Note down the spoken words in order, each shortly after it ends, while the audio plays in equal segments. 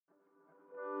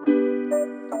Fold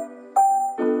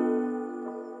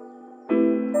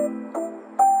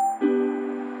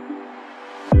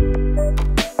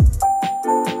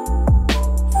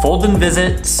and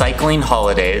Visit Cycling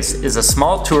Holidays is a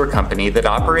small tour company that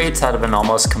operates out of an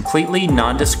almost completely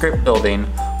nondescript building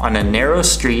on a narrow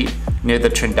street near the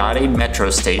Trindade metro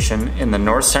station in the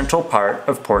north-central part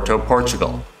of Porto,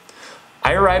 Portugal.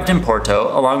 I arrived in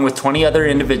Porto along with 20 other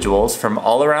individuals from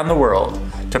all around the world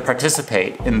to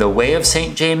participate in the Way of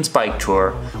St. James bike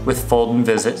tour with Fold and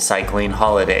Visit Cycling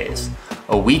Holidays,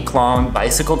 a week-long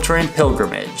bicycle touring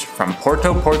pilgrimage from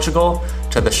Porto, Portugal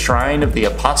to the shrine of the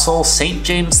Apostle St.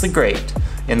 James the Great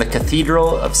in the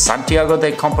Cathedral of Santiago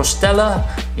de Compostela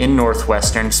in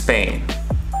northwestern Spain.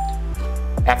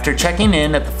 After checking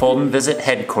in at the Fold and Visit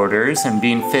headquarters and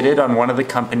being fitted on one of the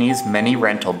company's many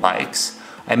rental bikes,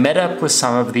 I met up with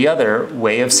some of the other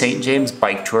Way of St. James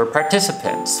bike tour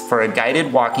participants for a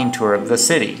guided walking tour of the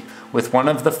city with one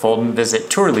of the Fold and Visit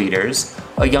tour leaders,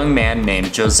 a young man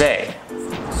named Jose.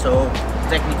 So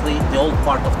technically the old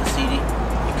part of the city,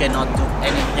 you cannot do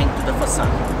anything to the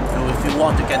facade. So if you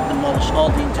want, you can demolish all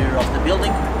the interior of the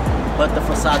building, but the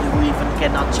facade you even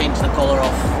cannot change the color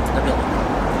of the building.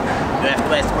 You have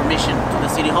to ask permission to the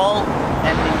city hall,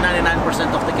 and in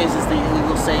 99% of the cases they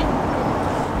will say.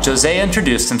 Jose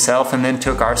introduced himself and then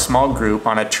took our small group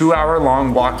on a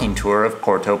 2-hour-long walking tour of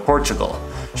Porto, Portugal,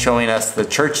 showing us the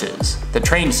churches, the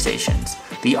train stations,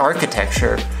 the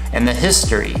architecture, and the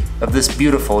history of this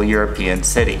beautiful European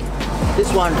city.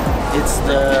 This one, it's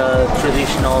the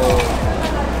traditional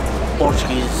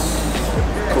Portuguese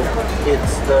cook.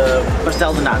 It's the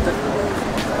pastel de nata.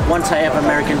 Once I have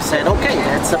Americans said, okay,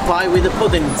 let's apply with the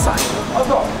pudding inside.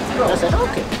 I said,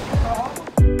 okay.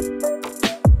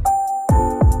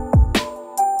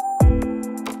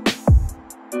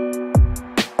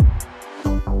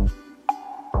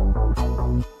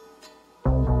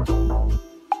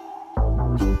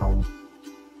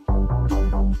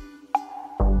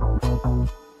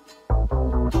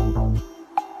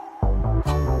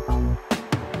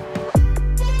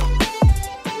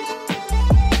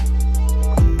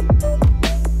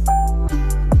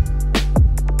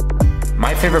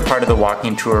 My favorite part of the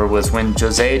walking tour was when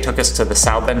Jose took us to the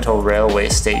São Bento railway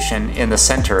station in the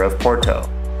center of Porto.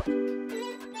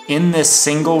 In this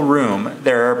single room,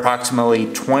 there are approximately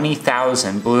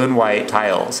 20,000 blue and white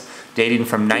tiles dating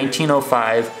from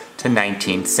 1905 to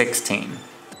 1916.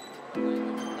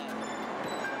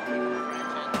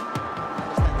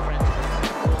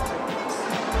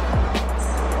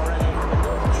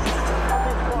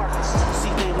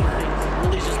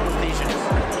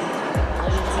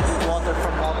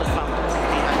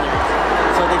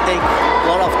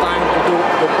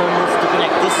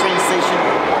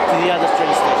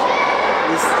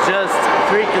 Just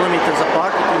 3 kilometers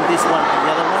apart between this one and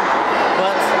the other one,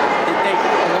 but they take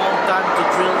a long time to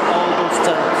drill all those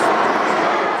tunnels.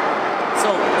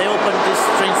 So they opened this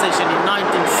train station in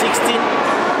 1916,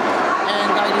 and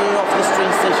the idea of this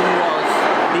train station was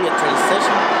be a train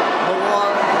station,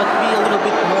 but be a little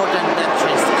bit more than that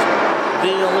train station.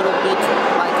 Be a little bit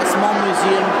like a small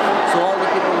museum, so all the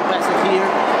people who pass it here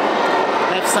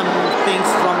have some things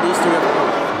from the history of the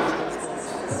world.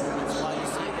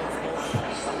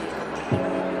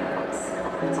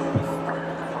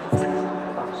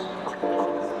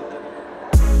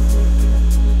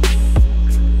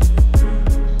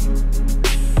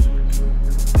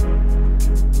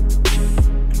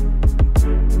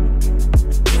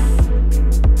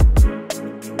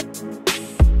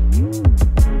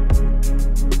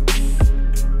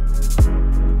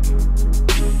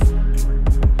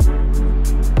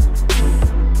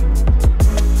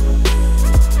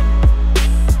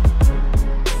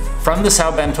 From the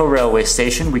São Bento railway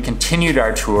station, we continued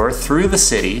our tour through the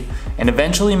city and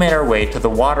eventually made our way to the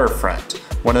waterfront,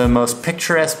 one of the most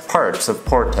picturesque parts of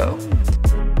Porto.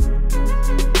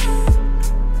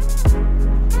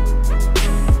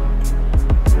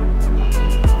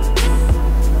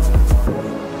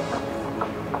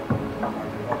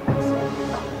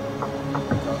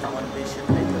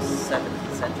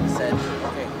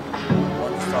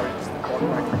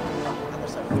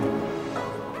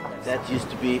 That used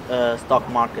to be a stock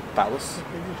market palace,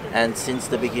 and since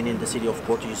the beginning the city of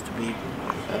Porto used to be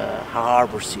a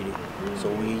harbor city. So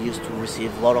we used to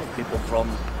receive a lot of people from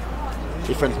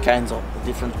different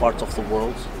parts of the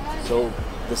world. So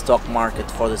the stock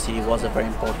market for the city was a very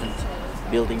important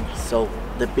building, so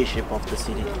the bishop of the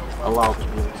city allowed to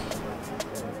build.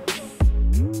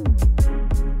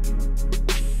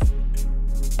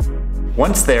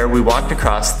 Once there, we walked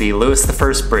across the Louis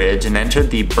I Bridge and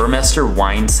entered the Burmester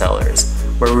wine cellars,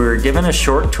 where we were given a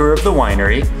short tour of the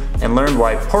winery, and learned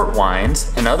why port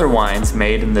wines and other wines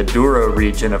made in the Douro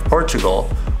region of Portugal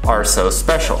are so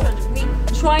special. We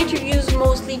try to use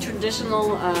mostly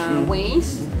traditional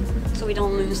ways, so we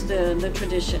don't lose the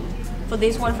tradition. For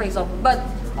this one, for example, but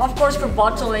of course for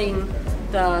bottling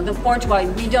the port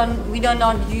wine, we do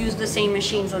not use the same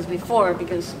machines as before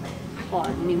because, well,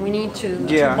 I mean, we need to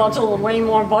bottle way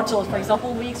more bottles. For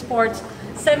example, we export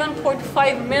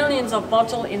 7.5 million of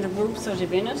bottles in the group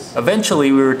Sojivenus.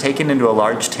 Eventually, we were taken into a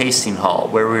large tasting hall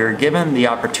where we were given the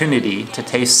opportunity to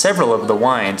taste several of the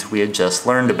wines we had just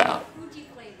learned about.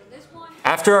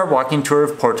 After our walking tour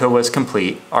of Porto was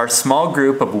complete, our small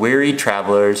group of weary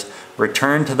travelers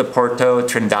returned to the Porto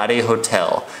Trindade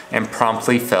Hotel and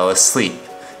promptly fell asleep.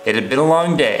 It had been a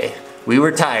long day, we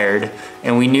were tired,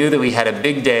 and we knew that we had a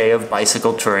big day of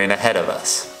bicycle touring ahead of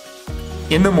us.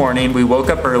 In the morning, we woke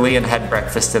up early and had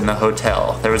breakfast in the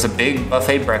hotel. There was a big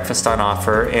buffet breakfast on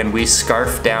offer, and we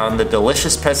scarfed down the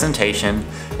delicious presentation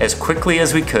as quickly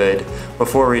as we could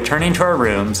before returning to our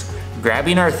rooms,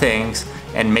 grabbing our things,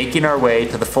 and making our way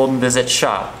to the Fold and Visit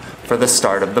shop for the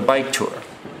start of the bike tour.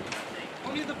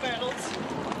 Only the pedals.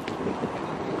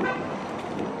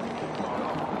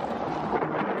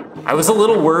 I was a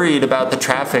little worried about the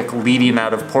traffic leading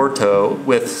out of Porto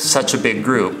with such a big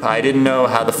group. I didn't know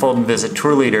how the Fold and Visit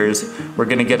tour leaders were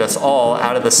going to get us all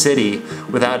out of the city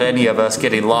without any of us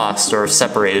getting lost or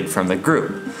separated from the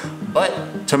group.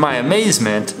 But to my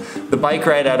amazement, the bike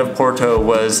ride out of Porto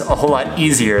was a whole lot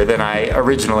easier than I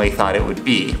originally thought it would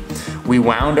be. We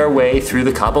wound our way through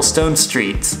the cobblestone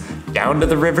streets, down to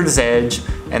the river's edge,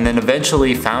 and then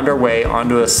eventually found our way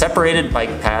onto a separated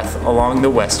bike path along the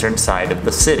western side of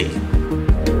the city.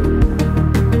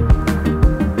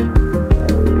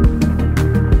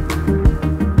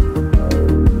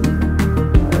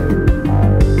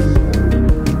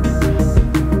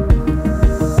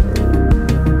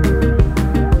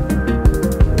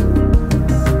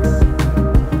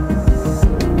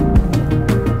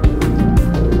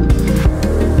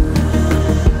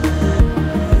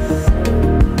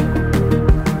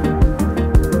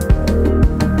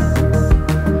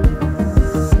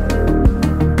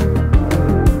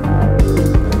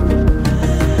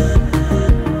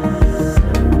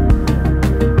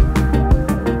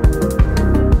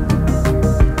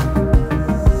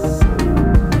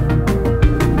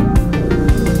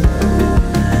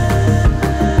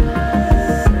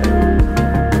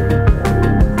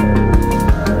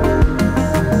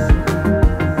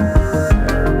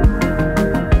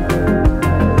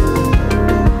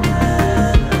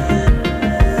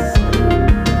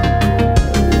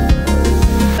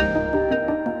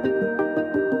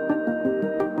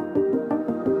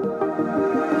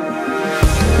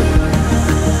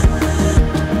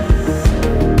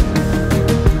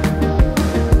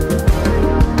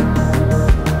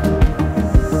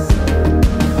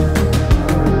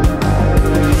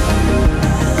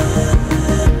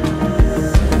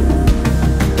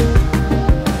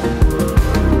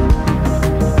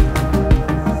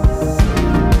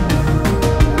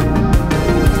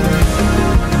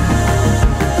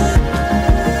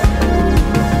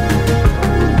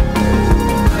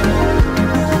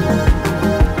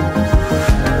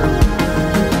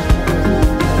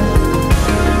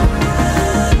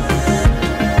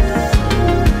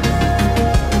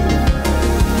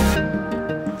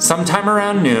 Sometime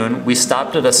around noon, we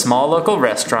stopped at a small local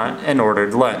restaurant and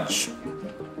ordered lunch.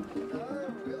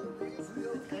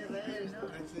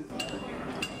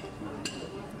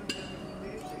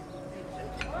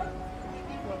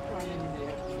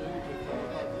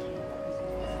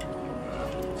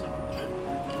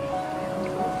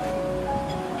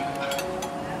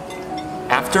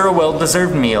 After a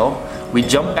well-deserved meal, we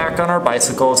jumped back on our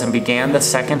bicycles and began the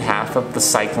second half of the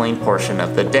cycling portion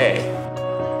of the day.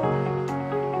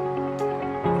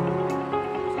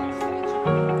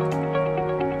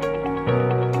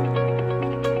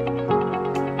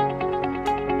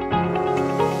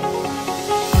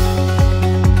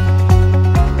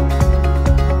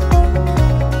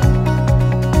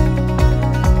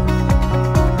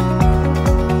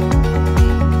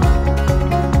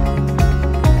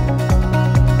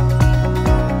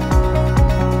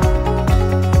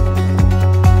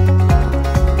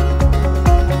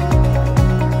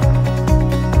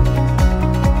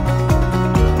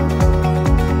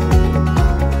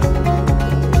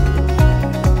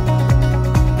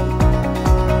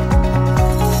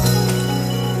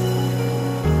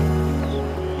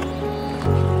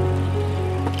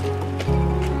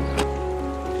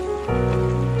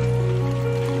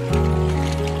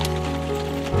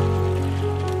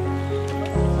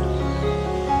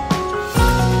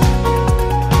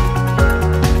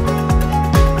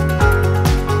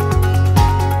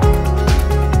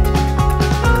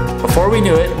 Before we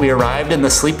knew it, we arrived in the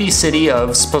sleepy city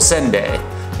of Sposende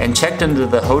and checked into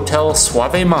the Hotel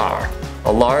Suave Mar,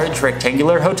 a large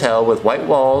rectangular hotel with white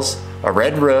walls, a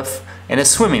red roof, and a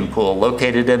swimming pool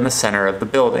located in the center of the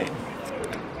building.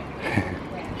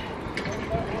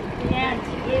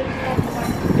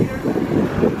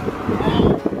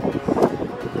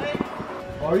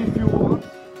 Or if you want,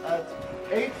 at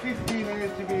 8:15 I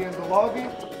need to be in the lobby.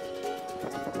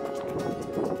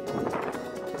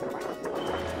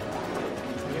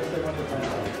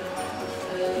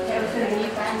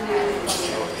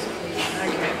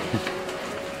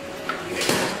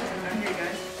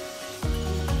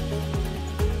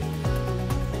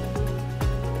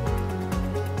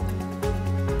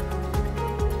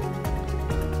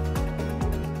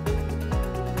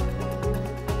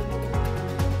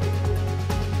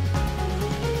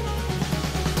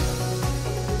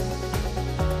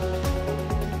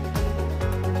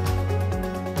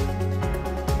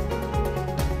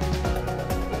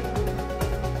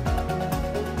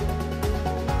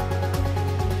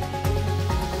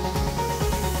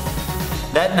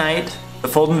 That night, the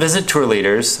Fold and Visit tour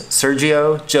leaders,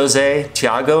 Sergio, Jose,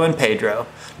 Tiago, and Pedro,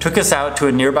 took us out to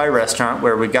a nearby restaurant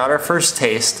where we got our first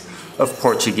taste of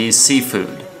Portuguese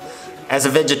seafood. As a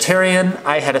vegetarian,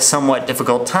 I had a somewhat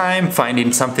difficult time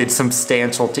finding something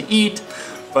substantial to eat,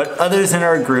 but others in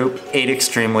our group ate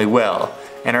extremely well,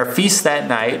 and our feast that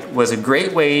night was a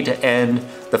great way to end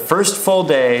the first full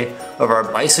day of our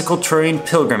bicycle touring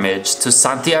pilgrimage to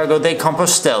Santiago de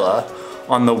Compostela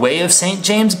on the Way of St.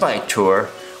 James bike tour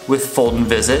with Fold and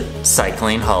Visit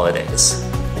Cycling Holidays.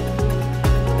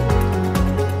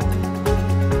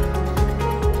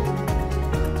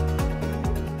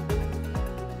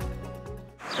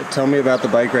 Tell me about the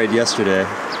bike ride yesterday.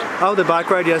 Oh, the bike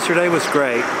ride yesterday was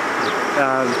great.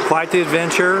 Quite the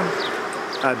adventure.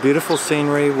 Beautiful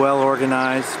scenery, well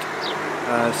organized.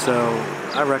 So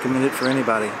I recommend it for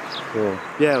anybody. Cool.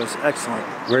 Yeah, it was excellent.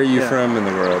 Where are you from in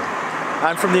the world?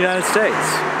 I'm from the United States.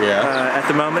 Yeah. At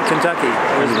the moment, Kentucky.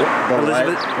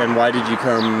 And why did you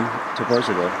come to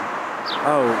Portugal?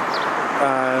 Oh,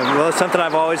 well, it's something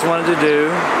I've always wanted to do,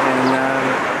 and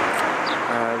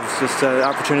it was just an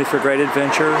opportunity for great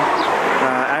adventure.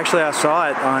 Actually, I saw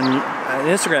it on an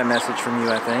Instagram message from you,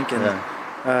 I think,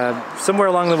 and somewhere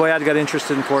along the way I got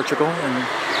interested in Portugal, and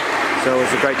so it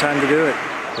was a great time to do it.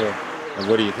 Cool. And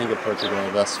what do you think of Portugal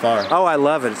thus far? Oh, I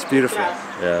love it. It's beautiful.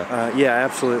 Yeah. Yeah,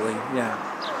 absolutely. Yeah.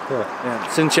 Cool. Yeah,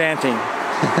 it's enchanting.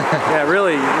 Yeah,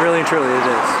 really and truly it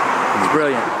is. It's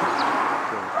brilliant.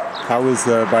 How was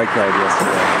the bike ride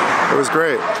yesterday? It was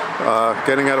great.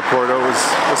 Getting out of Porto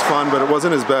was fun, but it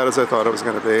wasn't as bad as I thought it was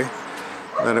going to be.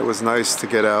 And it was nice to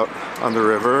get out on the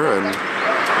river and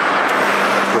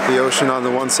with the ocean on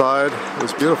the one side. It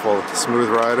was beautiful. Smooth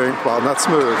riding. Well, not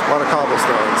smooth. A lot of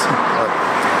cobblestones, but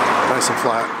nice and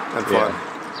flat and fun.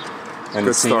 Yeah. And good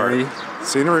the scenery? start.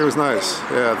 Scenery was nice.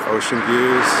 Yeah, ocean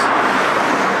views,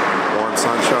 warm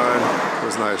sunshine. It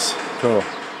was nice. Cool.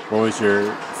 What was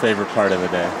your favorite part of the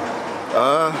day?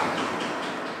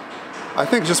 I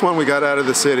think just when we got out of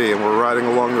the city and we're riding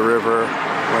along the river,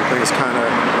 when things kind of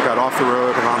got off the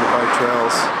road and on the bike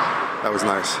trails, that was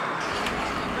nice.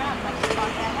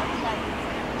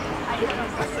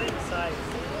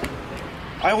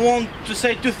 I want to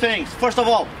say two things. First of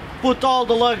all, put all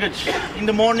the luggage in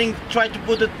the morning, try to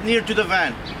put it near to the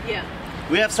van. Yeah.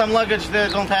 We have some luggage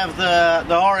that don't have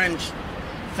the orange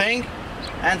thing,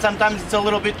 and sometimes it's a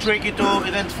little bit tricky to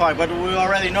identify, but we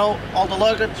already know all the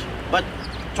luggage, but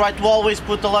try to always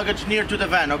put the luggage near to the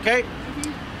van, okay?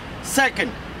 Mm-hmm.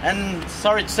 Second, and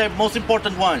sorry to say, most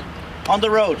important one, on the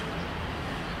road.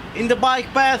 In the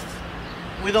bike path,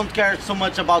 we don't care so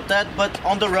much about that, but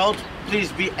on the road,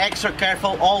 please be extra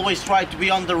careful, always try to be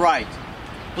on the right.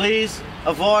 Please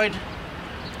avoid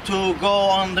to go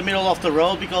on the middle of the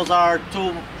road because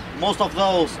most of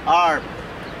those are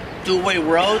two-way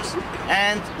roads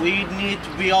and we need to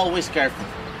be always careful.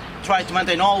 Try to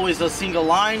maintain always a single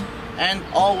line and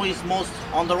always most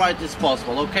on the right as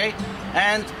possible, okay?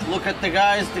 And look at the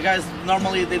guys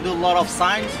normally they do a lot of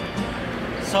signs,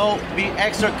 so be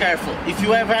extra careful. If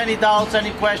you have any doubts,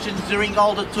 any questions during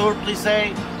all the tour, please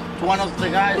say to one of the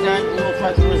guys and we will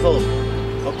try to resolve,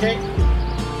 okay?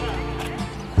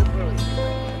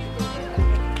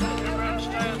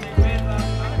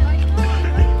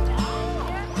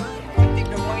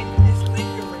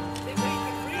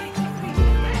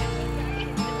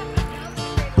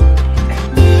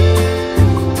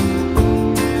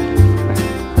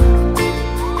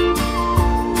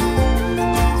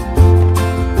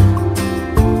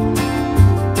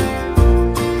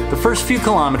 The first few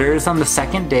kilometers on the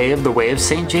second day of the Way of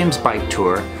St. James bike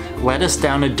tour led us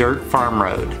down a dirt farm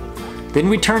road. Then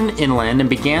we turned inland and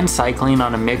began cycling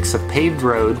on a mix of paved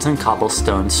roads and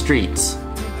cobblestone streets.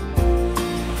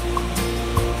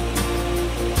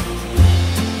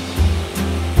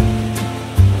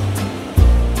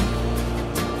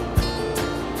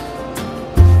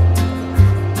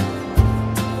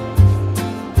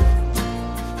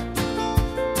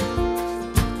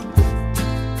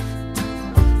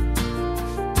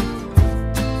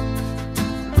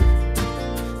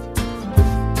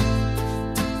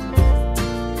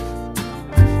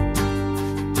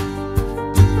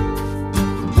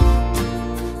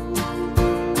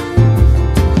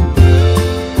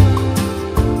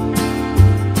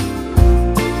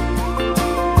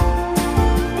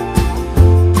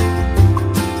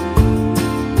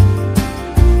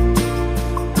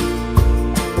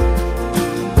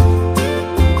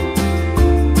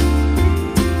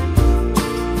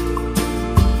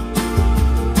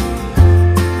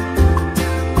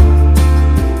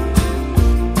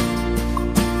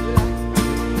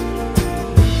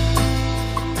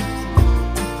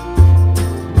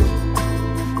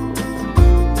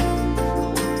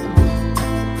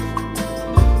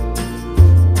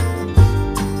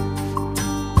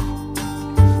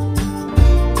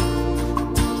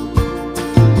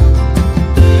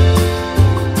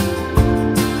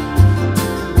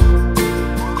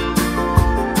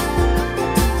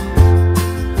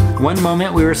 One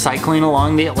moment we were cycling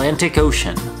along the Atlantic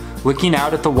Ocean, looking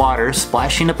out at the water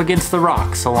splashing up against the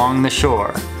rocks along the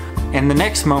shore. And the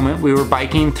next moment we were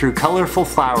biking through colorful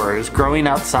flowers growing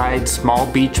outside small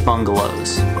beach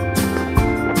bungalows.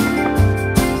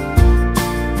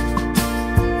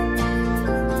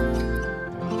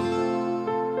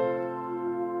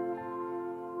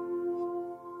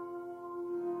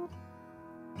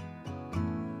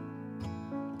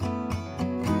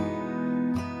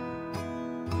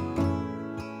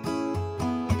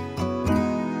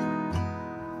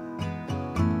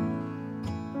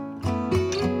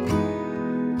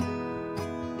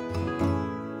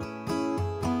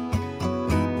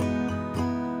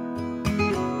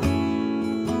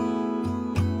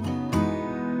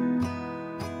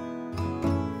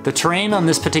 The terrain on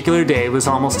this particular day was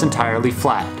almost entirely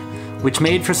flat, which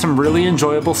made for some really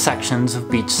enjoyable sections of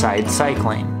beachside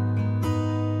cycling.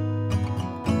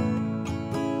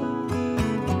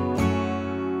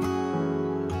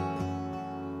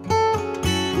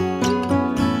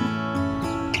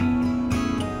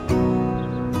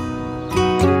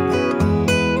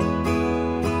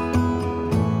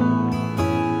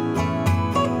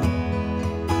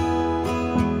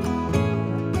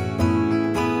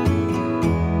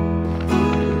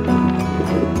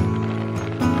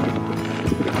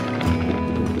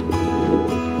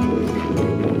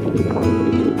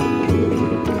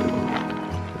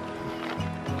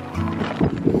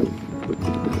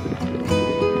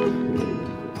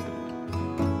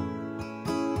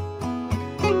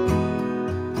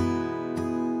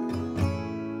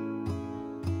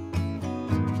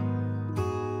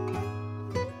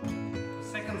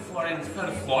 And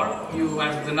third floor, you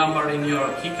have the number in your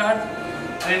keycard,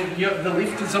 and the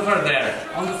lift is over there.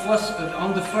 On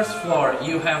the first floor,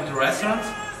 you have the restaurant.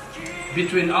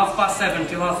 Between 7:30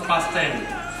 till 10:30,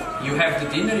 you have the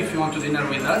dinner if you want to dinner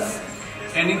with us.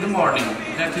 And in the morning,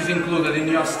 that is included in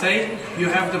your stay, you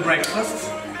have the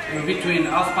breakfast between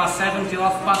 7:30 till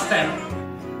 10:30.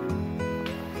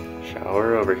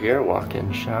 Shower over here,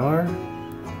 walk-in shower.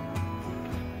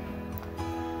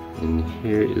 And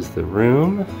here is the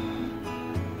room.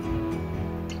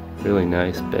 Really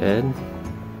nice bed.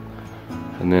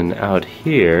 And then out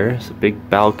here is a big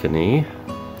balcony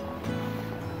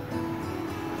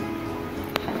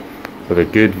with a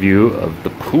good view of the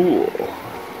pool.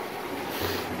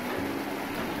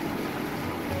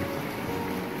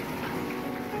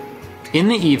 In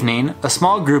the evening, a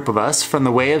small group of us from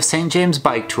the Way of St. James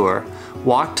bike tour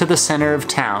walked to the center of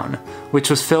town,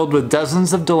 which was filled with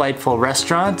dozens of delightful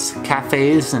restaurants,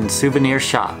 cafes, and souvenir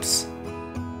shops.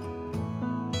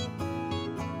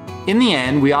 In the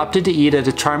end, we opted to eat at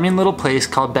a charming little place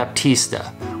called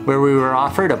Baptista, where we were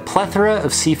offered a plethora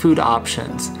of seafood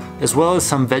options, as well as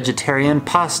some vegetarian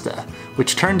pasta,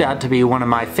 which turned out to be one of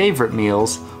my favorite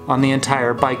meals on the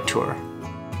entire bike tour.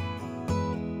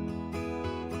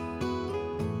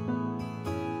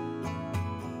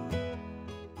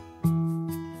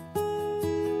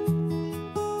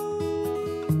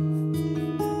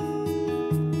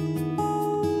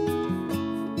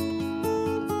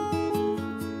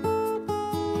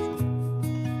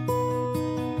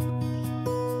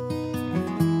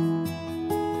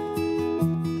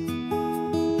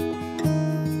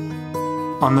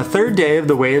 On the third day of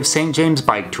the Way of St. James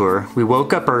bike tour, we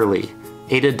woke up early,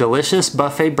 ate a delicious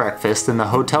buffet breakfast in the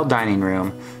hotel dining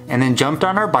room, and then jumped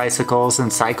on our bicycles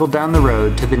and cycled down the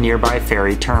road to the nearby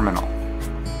ferry terminal.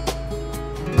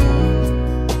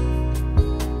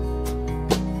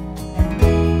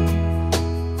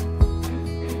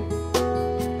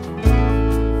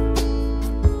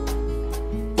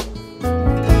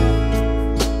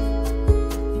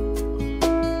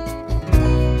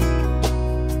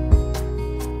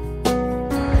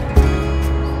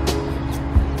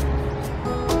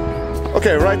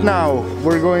 Okay, right now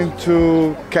we're going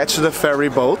to catch the ferry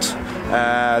boat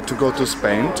to go to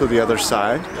Spain, to the other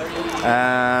side.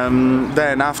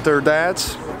 Then after that,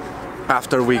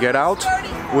 after we get out,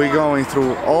 we're going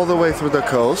through all the way through the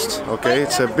coast. Okay,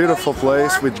 it's a beautiful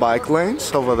place with bike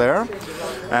lanes over there.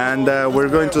 And we're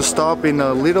going to stop in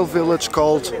a little village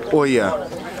called Oia.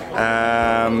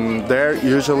 There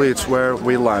usually it's where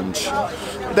we lunch.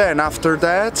 Then after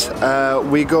that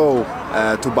we go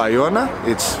to Bayona.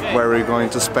 It's where we're going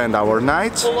to spend our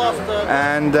night.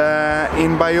 And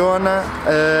in Bayona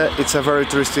it's a very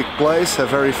touristic place, a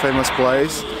very famous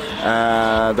place.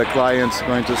 The client's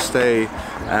going to stay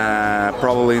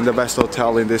probably in the best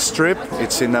hotel in this trip.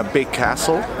 It's in a big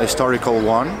castle, a historical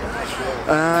one.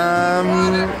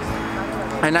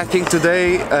 And I think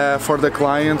today for the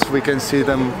clients we can see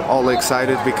them all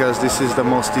excited because this is the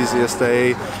most easiest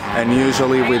day, and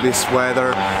usually with this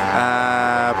weather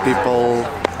people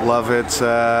love it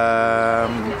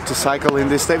to cycle in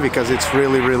this day because it's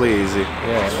really easy.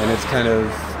 Yeah, and it's kind of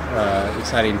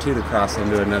exciting too to cross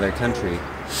into another country.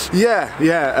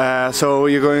 Yeah. So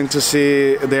you're going to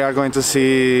see, they are going to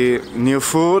see new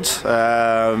food.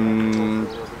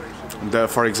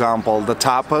 For example, the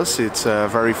tapas, it's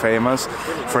very famous.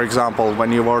 For example,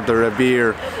 when you order a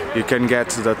beer, you can get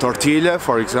the tortilla,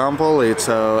 for example. It's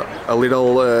a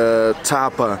little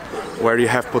tapa where you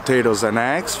have potatoes and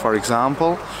eggs, for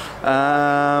example.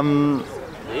 And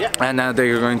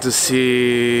they're going to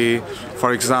see,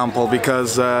 for example,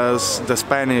 because the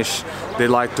Spanish, they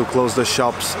like to close the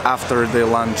shops after the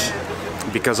lunch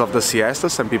because of the siesta.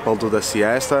 Some people do the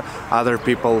siesta, other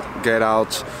people get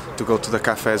out to go to the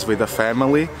cafes with the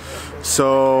family.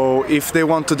 So if they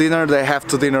want to dinner, they have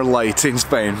to dinner late in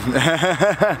Spain.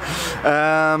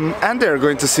 And they're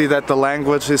going to see that the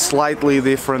language is slightly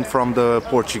different from the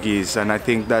Portuguese, and I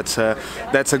think that's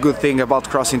a good thing about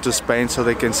crossing to Spain, so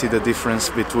they can see the difference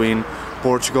between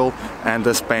Portugal and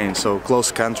Spain. So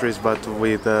close countries, but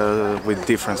with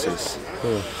differences.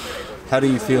 Cool. How do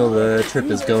you feel the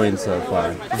trip is going so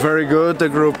far? Very good. The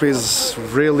group is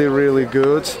really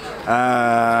good.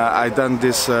 I've done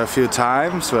this a few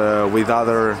times with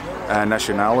other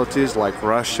nationalities like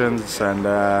Russians and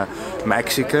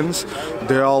Mexicans.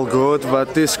 They're all good,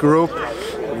 but this group,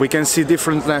 we can see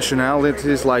different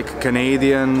nationalities like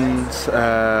Canadians,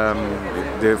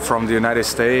 they're from the United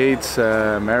States,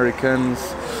 Americans.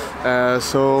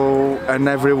 And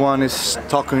everyone is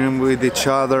talking with each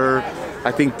other.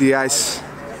 I think the ice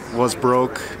was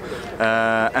broke,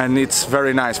 and it's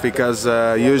very nice because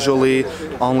usually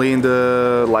only in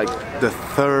the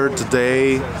third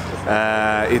day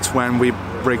it's when we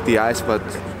break the ice. But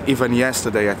even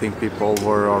yesterday, I think people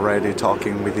were already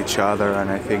talking with each other, and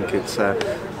I think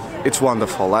it's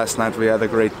wonderful. Last night we had a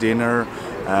great dinner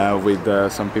with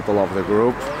some people of the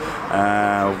group.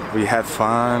 We had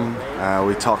fun,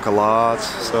 we talk a lot,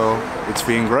 so it's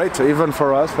been great. Even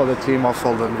for us, for the team of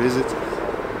Folden Visit,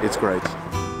 it's great.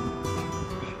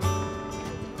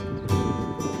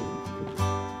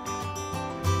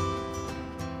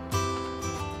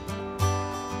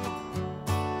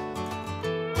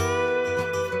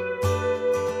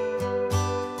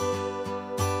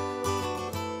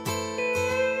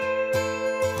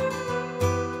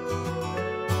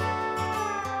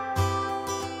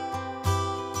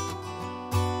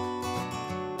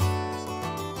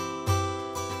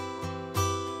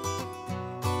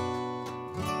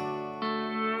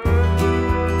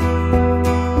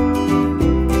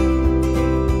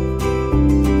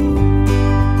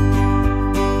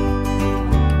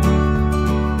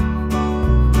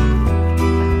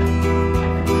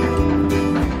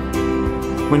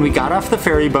 When we got off the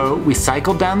ferry boat, we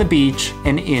cycled down the beach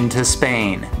and into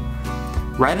Spain.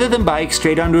 Rather than bike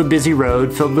straight onto a busy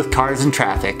road filled with cars and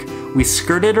traffic, we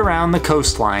skirted around the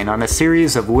coastline on a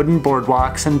series of wooden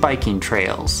boardwalks and biking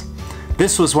trails.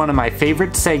 This was one of my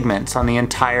favorite segments on the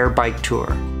entire bike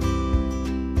tour.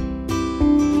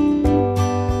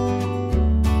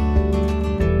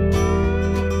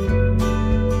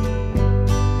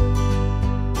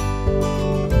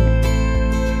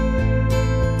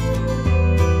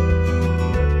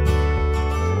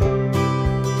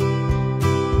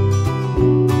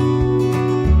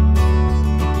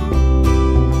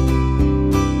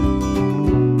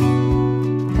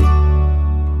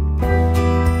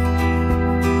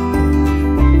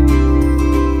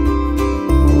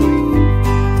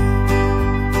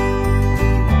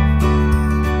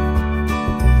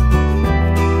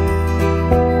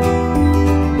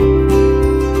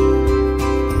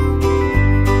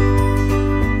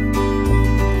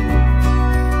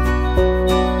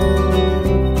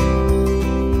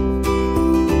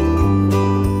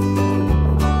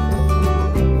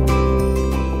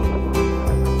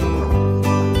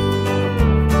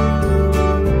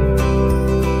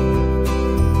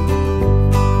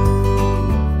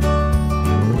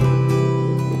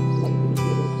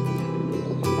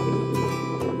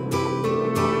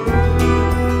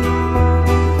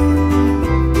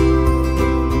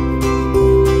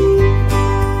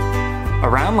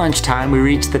 lunchtime, we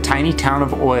reached the tiny town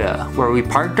of Oya, where we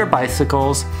parked our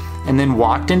bicycles and then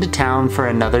walked into town for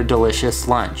another delicious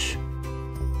lunch.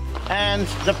 And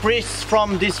the priests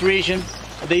from this region,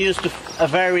 they used a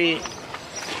very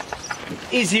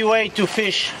easy way to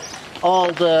fish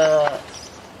all the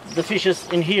fishes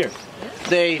in here.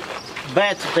 They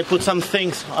put some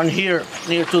things on here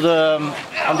near to the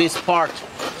on this part,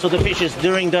 so the fishes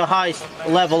during the high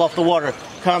level of the water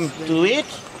come to eat.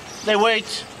 They wait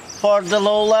for the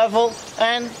low level,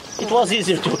 and it was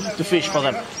easier to fish for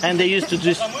them. And they used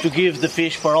to give the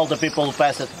fish for all the people who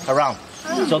pass it around.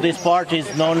 So this part is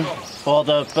known for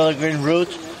the pilgrim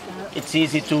route. It's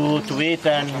easy to eat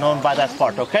and known by that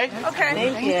part, okay? Okay,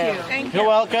 thank you. Thank you. You're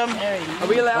welcome. Are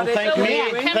we allowed to thank me.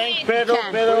 Yeah. Thank Pedro.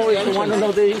 Pedro, if you want to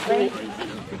know the history.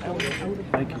 Thank you.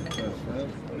 I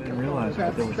didn't realize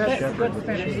that there was a shepherd with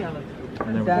the sheep.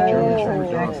 And there was a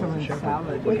German shepherd dog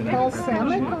with a shepherd. We call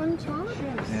salmon on top?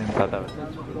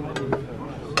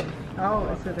 Oh,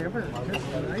 is it ever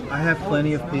right? I have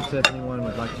plenty of pizza if anyone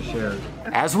would like to share.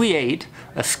 As we ate,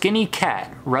 a skinny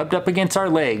cat rubbed up against our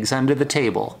legs under the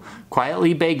table,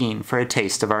 quietly begging for a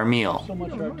taste of our meal. So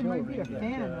much artillery.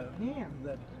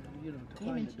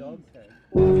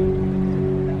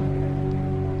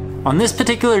 On this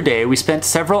particular day, we spent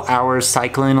several hours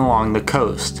cycling along the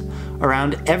coast.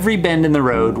 Around every bend in the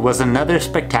road was another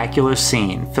spectacular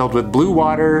scene, filled with blue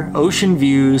water, ocean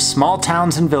views, small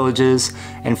towns and villages,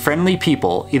 and friendly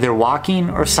people either walking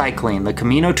or cycling the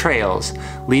Camino trails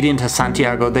leading to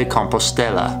Santiago de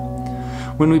Compostela.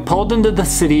 When we pulled into the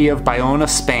city of Bayona,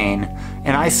 Spain,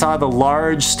 and I saw the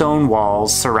large stone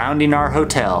walls surrounding our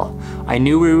hotel, I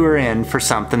knew we were in for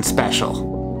something special.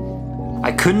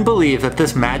 I couldn't believe that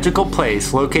this magical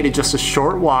place, located just a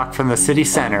short walk from the city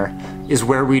center, is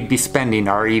where we'd be spending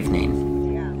our evening.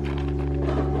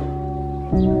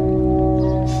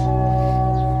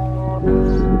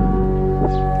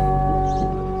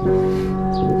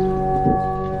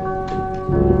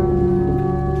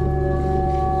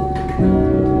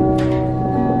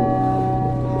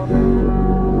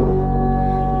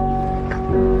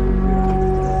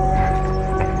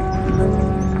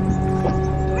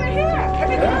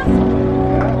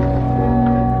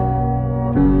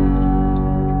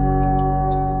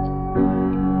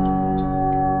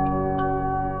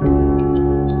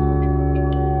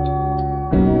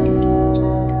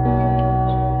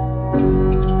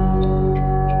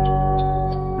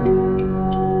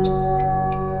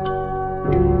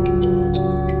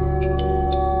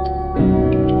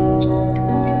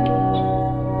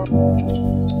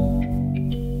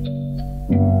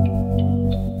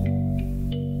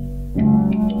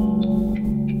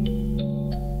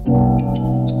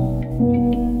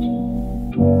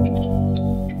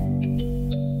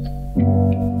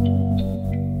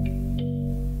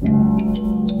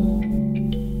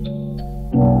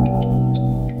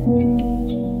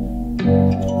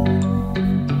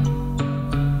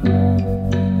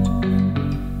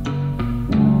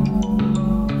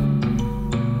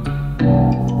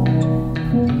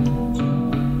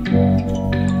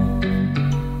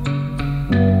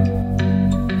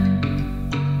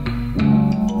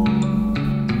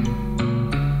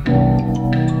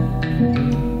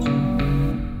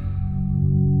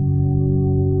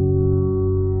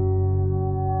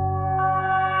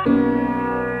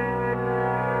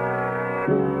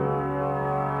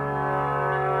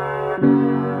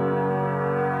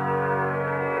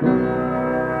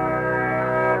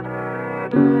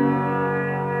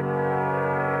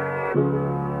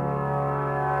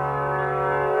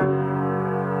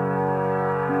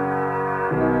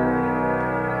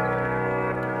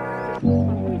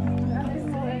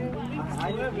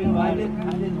 I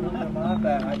didn't look them up.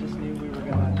 I just knew we were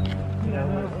gonna,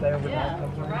 stay overnight.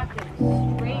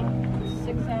 Straight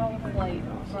 6-hour flight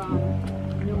from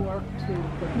Newark to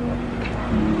Camino.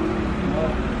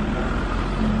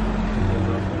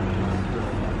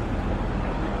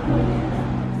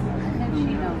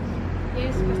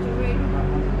 Yes, que estoy ready.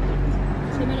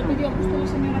 Se me lo pidió justo la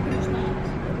señora que no está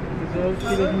antes.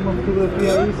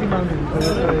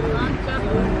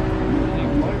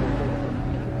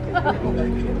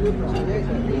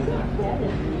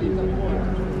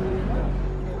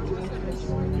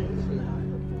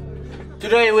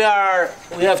 Today we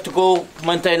have to go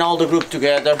maintain all the group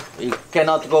together. We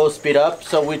cannot go speed up,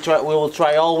 so we will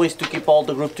try always to keep all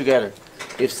the group together.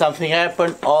 If something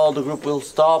happens, all the group will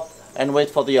stop and wait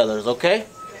for the others, okay?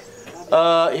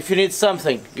 If you need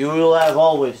something, you will have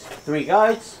always 3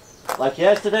 guides, like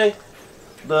yesterday.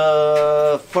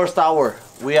 The first hour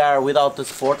we are without the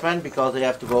sportman because they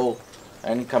have to go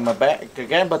and come back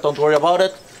again, but don't worry about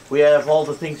it. We have all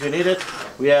the things you needed.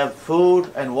 We have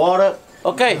food and water.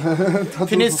 Okay,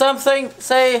 if you need something,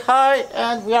 say hi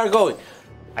and we are going.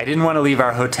 I didn't want to leave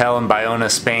our hotel in Bayona,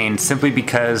 Spain, simply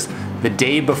because the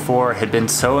day before had been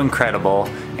so incredible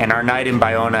and our night in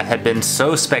Bayona had been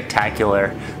so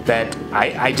spectacular that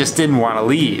I just didn't want to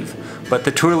leave. But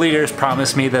the tour leaders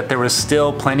promised me that there was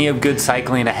still plenty of good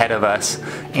cycling ahead of us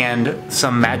and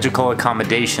some magical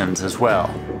accommodations as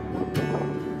well.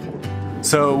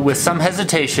 So with some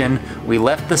hesitation, we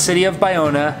left the city of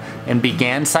Bayona and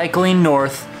began cycling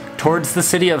north towards the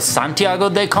city of Santiago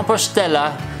de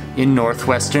Compostela in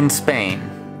northwestern Spain.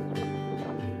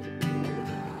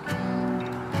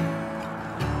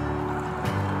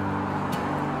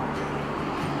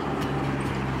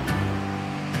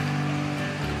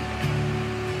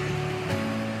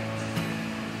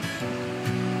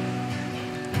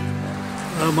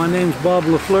 My name's Bob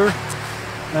Lafleur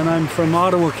and I'm from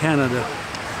Ottawa, Canada.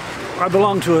 I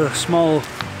belong to a small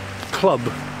club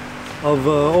of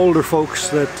older folks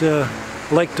that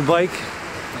like to bike.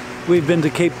 We've been to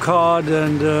Cape Cod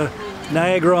and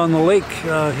Niagara-on-the-Lake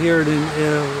here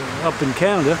up in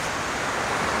Canada,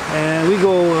 and we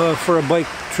go for a bike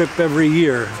trip every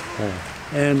year.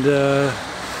 And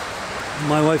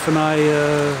my wife and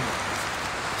I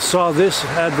saw this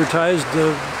advertised.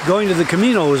 Going to the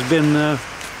Camino has been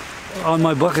on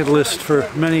my bucket list for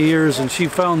many years, and she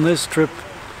found this trip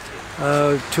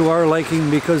to our liking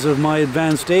because of my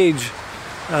advanced age.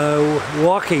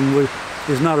 Walking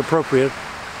is not appropriate,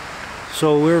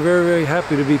 so we're very, very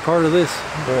happy to be part of this.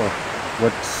 Cool.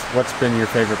 What's been your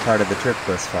favorite part of the trip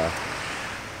thus far?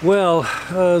 Well,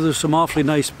 there's some awfully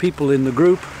nice people in the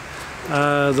group.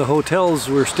 The hotels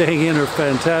we're staying in are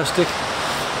fantastic.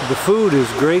 The food is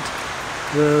great.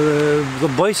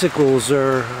 The bicycles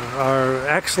are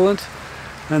excellent,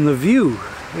 and the view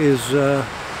is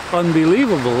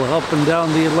unbelievable up and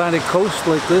down the Atlantic coast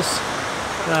like this.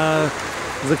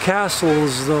 The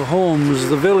castles, the homes,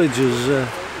 the villages,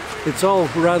 it's all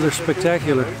rather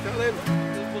spectacular.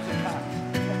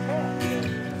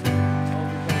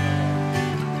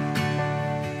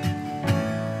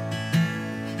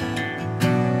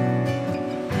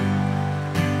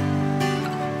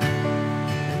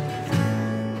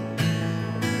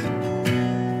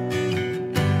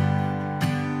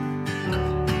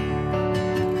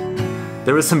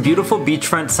 There was some beautiful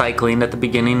beachfront cycling at the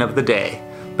beginning of the day,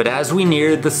 but as we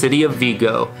neared the city of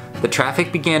Vigo, the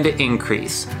traffic began to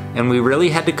increase, and we really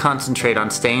had to concentrate on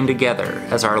staying together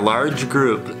as our large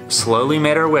group slowly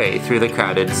made our way through the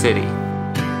crowded city.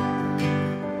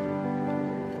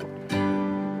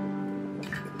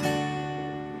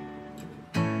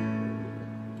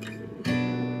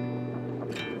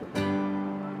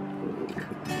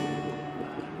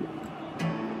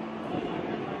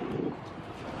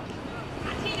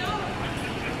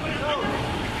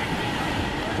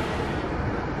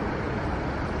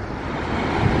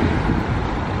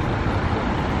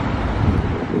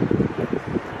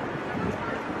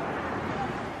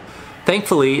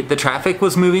 Thankfully, the traffic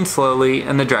was moving slowly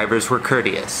and the drivers were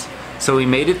courteous, so we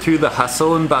made it through the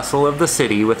hustle and bustle of the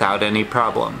city without any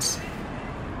problems.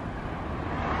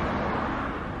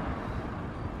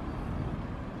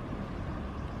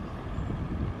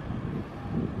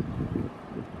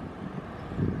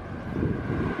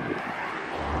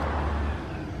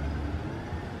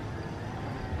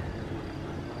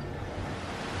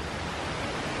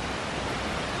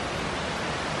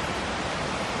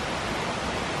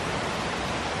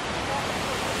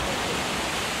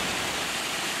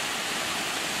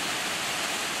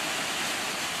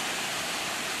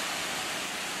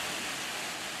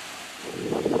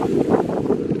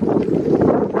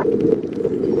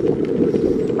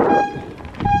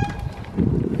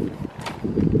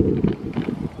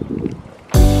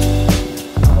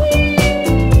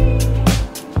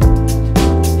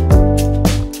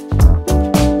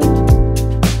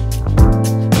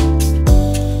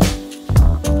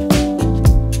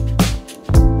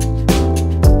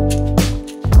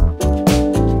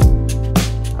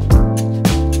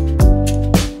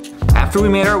 After we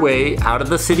made our way out of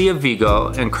the city of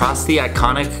Vigo and crossed the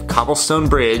iconic cobblestone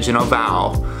bridge in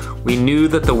Oval, we knew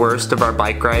that the worst of our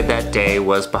bike ride that day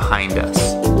was behind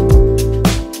us.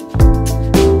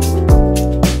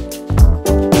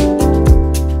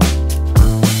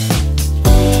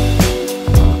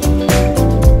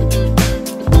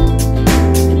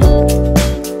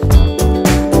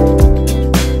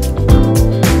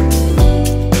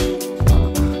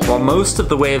 Most of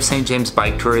the Way of St. James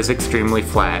bike tour is extremely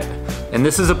flat, and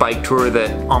this is a bike tour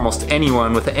that almost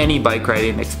anyone with any bike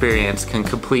riding experience can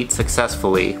complete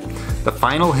successfully. The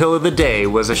final hill of the day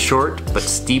was a short but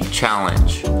steep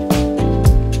challenge.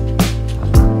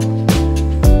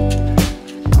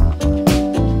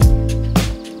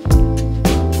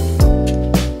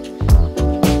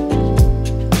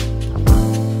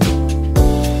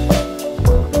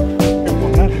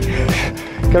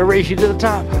 Gotta race you to the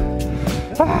top.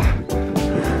 Ah.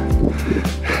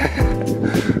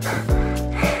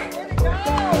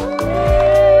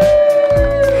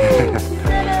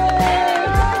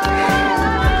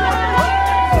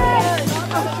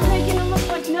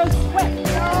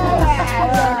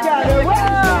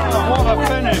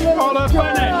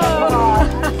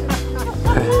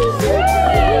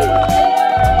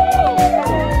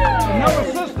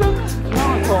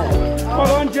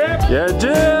 Yeah,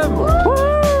 Jim!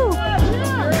 Woo!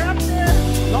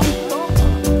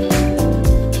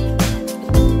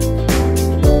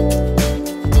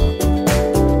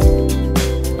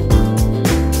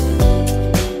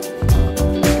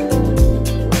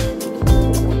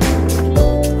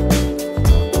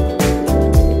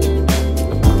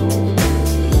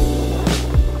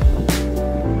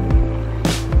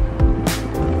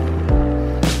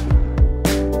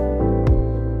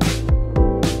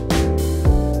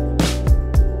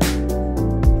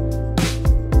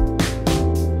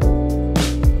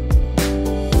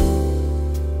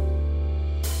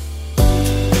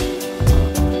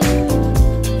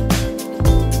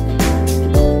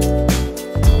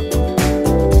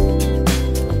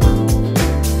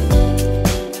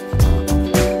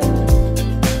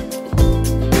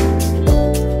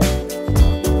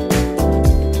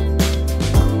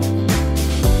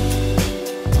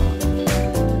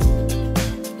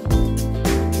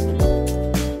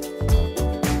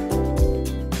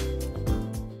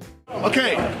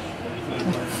 Okay,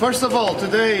 first of all,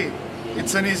 today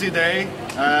it's an easy day,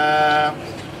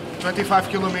 25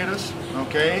 kilometers,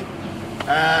 okay.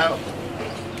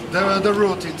 The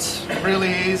route, it's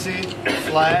really easy,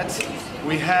 flat.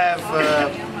 We have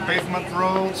pavement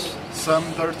roads, some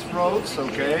dirt roads,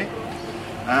 okay,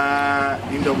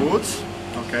 in the woods,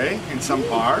 okay, in some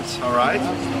parts, alright.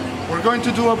 We're going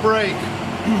to do a break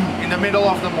in the middle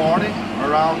of the morning,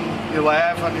 around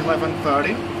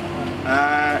 11:30.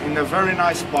 In a very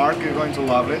nice park, you're going to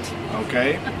love it,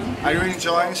 okay? Are you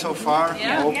enjoying so far?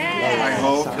 Yeah. I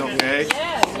hope, okay?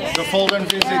 The Folden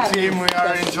Visit team, we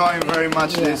are enjoying very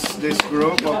much this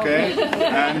group, okay?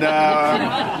 And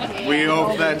we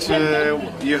hope that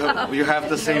you have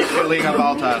the same feeling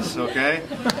about us, okay?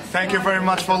 Thank you very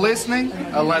much for listening.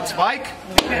 Let's bike.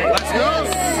 Let's go!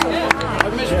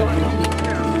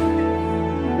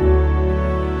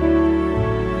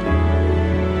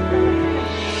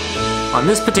 On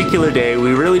this particular day,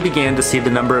 we really began to see the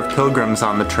number of pilgrims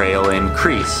on the trail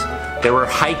increase. There were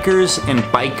hikers and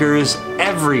bikers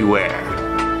everywhere.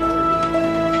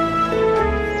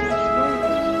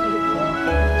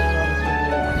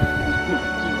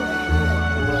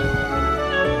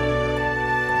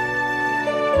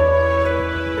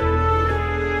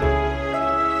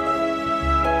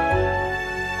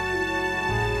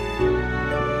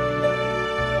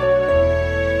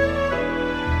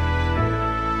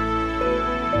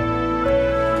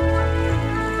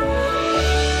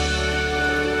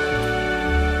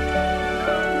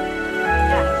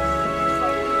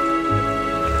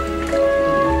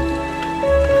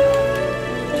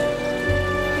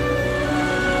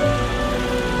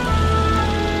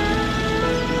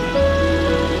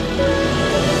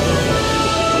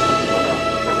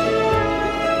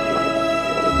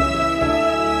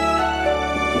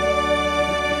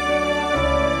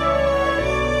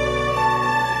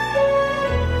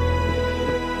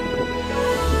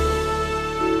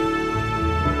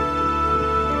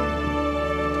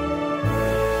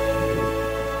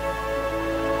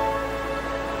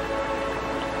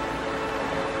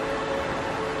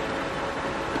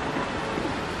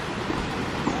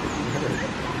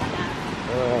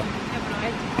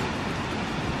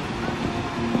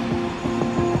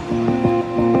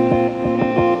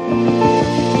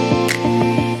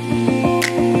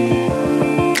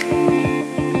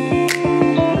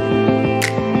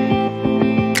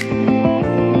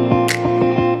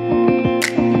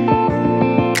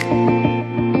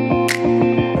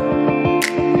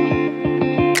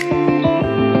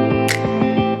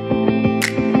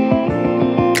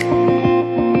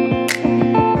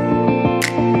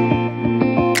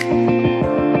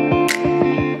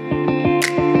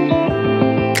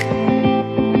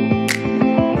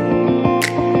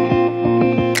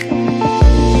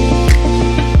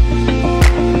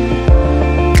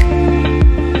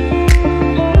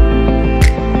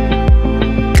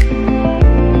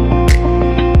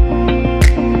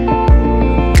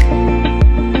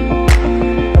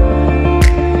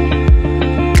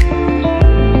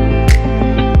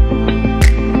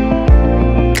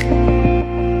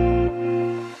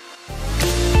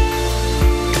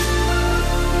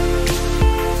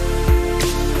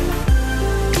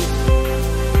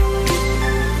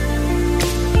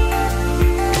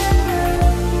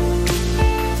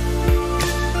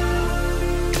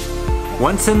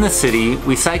 Once in the city,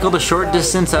 we cycled a short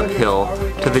distance uphill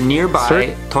to the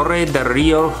nearby Torre del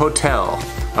Rio Hotel,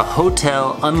 a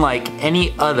hotel unlike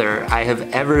any other I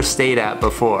have ever stayed at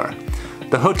before.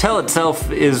 The hotel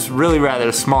itself is really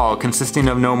rather small, consisting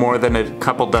of no more than a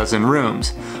couple dozen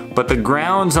rooms, but the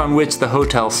grounds on which the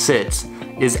hotel sits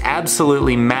is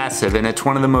absolutely massive, and it's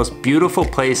one of the most beautiful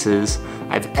places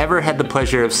I've ever had the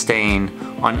pleasure of staying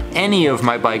on any of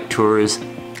my bike tours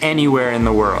anywhere in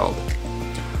the world.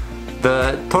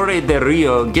 The Torre del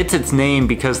Rio gets its name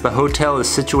because the hotel is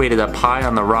situated up high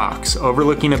on the rocks,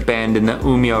 overlooking a bend in the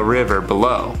Umio River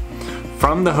below.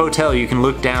 From the hotel you can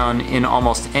look down in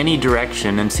almost any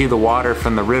direction and see the water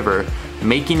from the river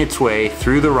making its way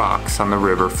through the rocks on the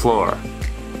river floor.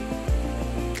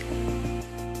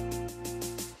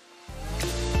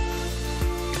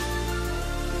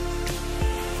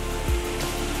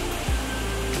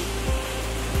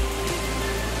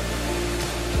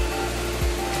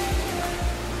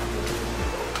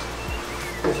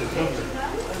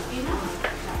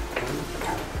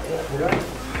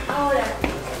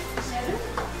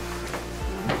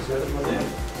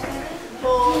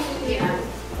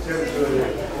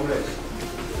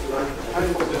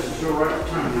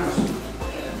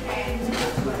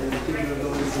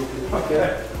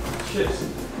 Okay.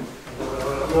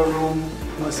 Your room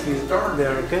must be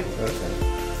there, okay? Okay.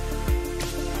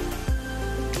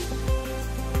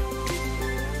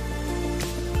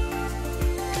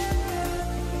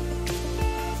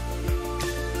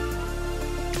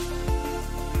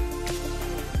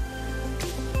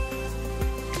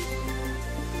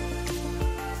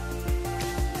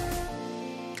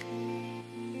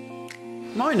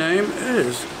 My name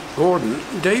is Gordon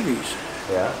Davies.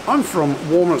 Yeah. I'm from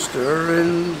Warminster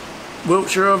in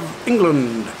Wiltshire of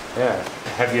England. Yeah.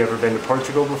 Have you ever been to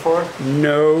Portugal before?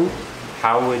 No.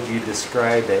 How would you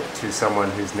describe it to someone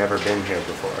who's never been here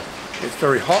before? It's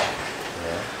very hot.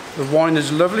 Yeah. The wine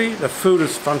is lovely. The food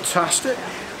is fantastic.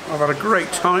 I've had a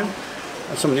great time.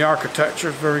 And some of the architecture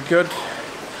is very good.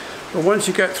 But once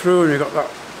you get through and you've got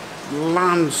that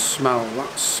land smell,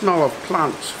 that smell of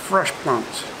plants, fresh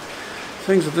plants,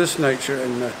 things of this nature,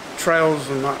 and the trails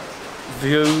and that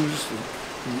views,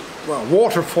 well,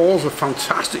 waterfalls are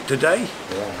fantastic today.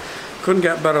 Yeah. Couldn't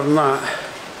get better than that.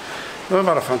 I've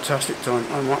had a fantastic time.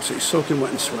 I'm absolutely soaking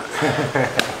wet in sweat.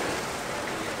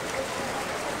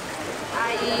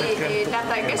 Hay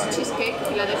lata de queso cheesecake,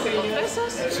 Filadelfia con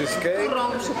fresas, Cheesecake.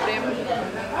 turrón supremo,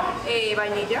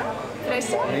 vainilla,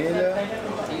 fresa,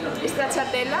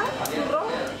 stracciatella,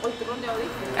 turrón o turrón de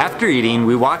oliva. After eating,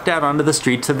 we walked out onto the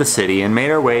streets of the city and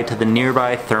made our way to the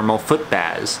nearby thermal foot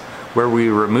baths, where we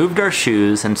removed our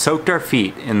shoes and soaked our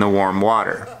feet in the warm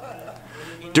water.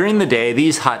 During the day,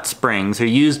 these hot springs are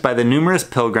used by the numerous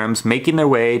pilgrims making their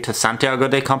way to Santiago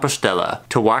de Compostela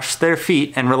to wash their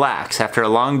feet and relax after a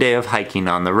long day of hiking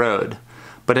on the road.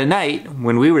 But at night,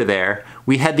 when we were there,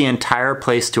 we had the entire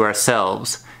place to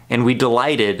ourselves, and we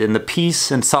delighted in the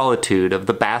peace and solitude of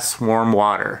the bath's warm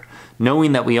water,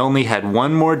 knowing that we only had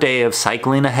one more day of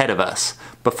cycling ahead of us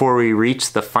before we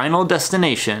reached the final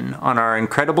destination on our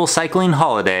incredible cycling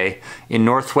holiday in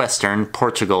northwestern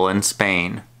Portugal and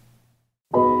Spain.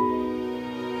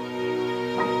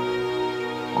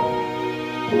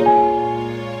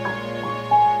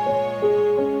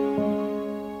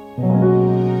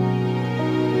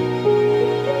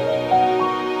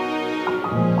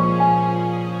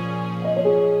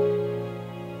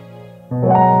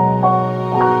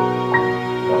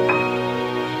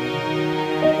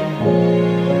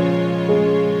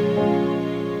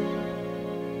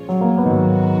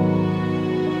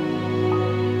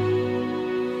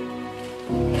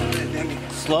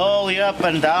 Slowly up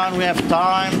and down, we have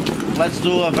time. Let's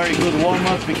do a very good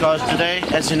warm-up because today,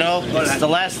 as you know, it's the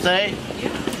last day.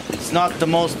 It's not the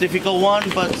most difficult one,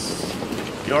 but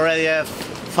you already have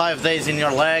 5 days in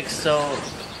your legs, so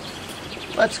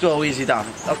let's go easy down,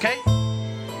 okay?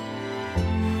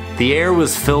 The air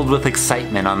was filled with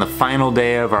excitement on the final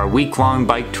day of our week-long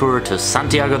bike tour to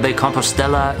Santiago de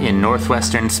Compostela in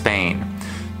northwestern Spain.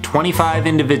 25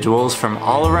 individuals from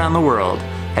all around the world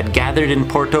had gathered in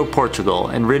Porto, Portugal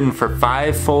and ridden for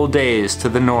 5 full days to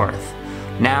the north.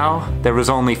 Now, there was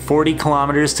only 40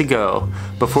 kilometers to go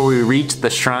before we reached the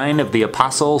shrine of the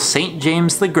Apostle St.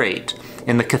 James the Great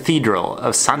in the Cathedral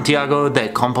of Santiago de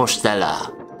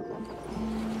Compostela.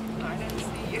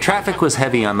 Traffic was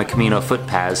heavy on the Camino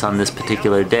footpaths on this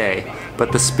particular day,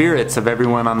 but the spirits of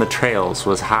everyone on the trails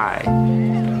was high.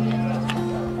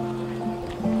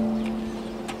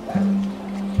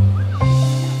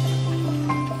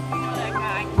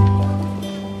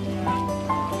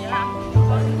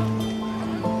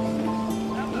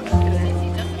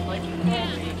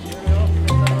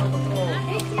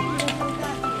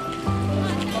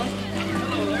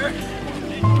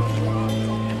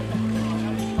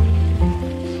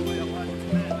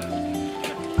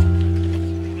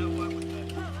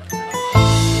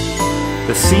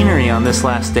 scenery on this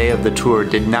last day of the tour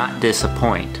did not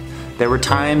disappoint. There were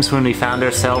times when we found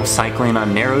ourselves cycling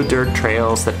on narrow dirt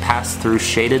trails that passed through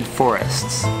shaded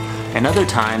forests, and other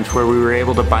times where we were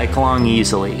able to bike along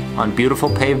easily on beautiful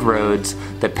paved roads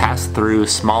that passed through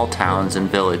small towns and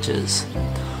villages.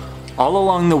 All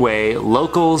along the way,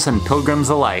 locals and pilgrims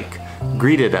alike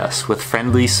greeted us with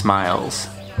friendly smiles.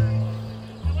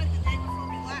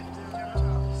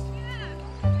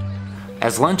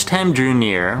 As lunchtime drew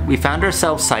near, we found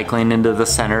ourselves cycling into the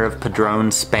center of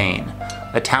Padrón, Spain,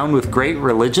 a town with great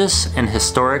religious and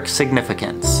historic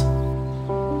significance.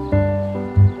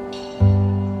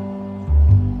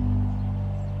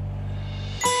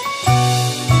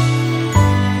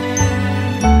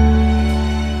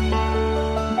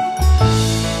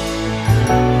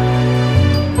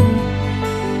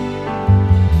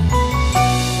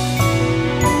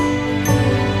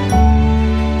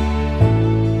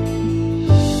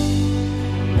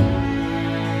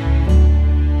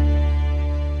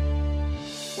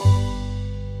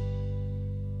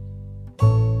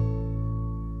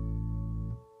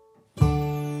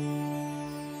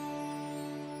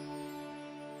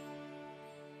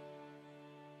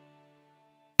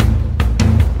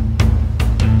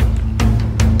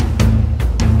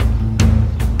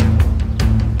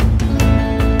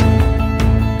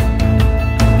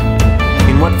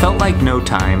 Felt like no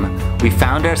time, we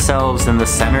found ourselves in the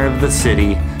center of the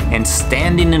city and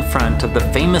standing in front of the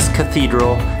famous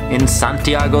cathedral in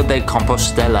Santiago de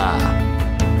Compostela.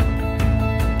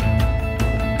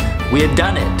 We had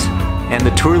done it, and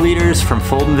the tour leaders from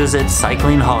Fold and Visit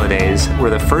Cycling Holidays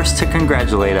were the first to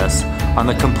congratulate us on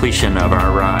the completion of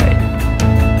our ride.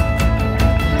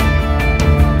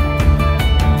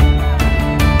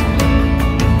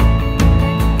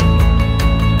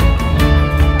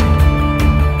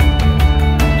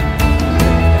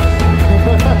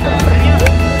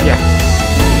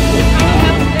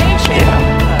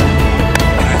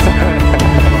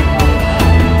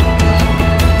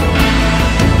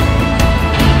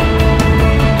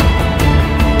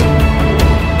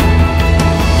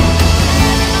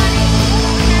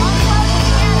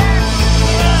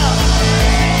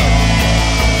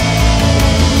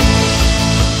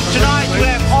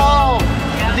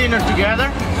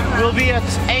 Together. We'll be at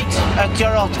 8 at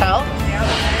your hotel.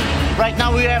 Right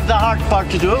now we have the hard part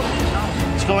to do.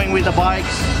 It's going with the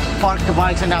bikes, park the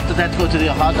bikes, and after that go to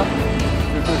the hotel.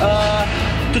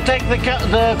 To take the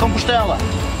Compostela.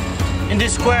 In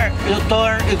this square, you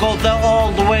turn, you go down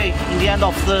all the way in the end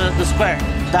of the square.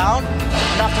 Down,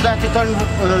 and after that you turn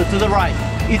to the right.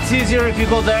 It's easier if you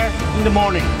go there in the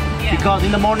morning, because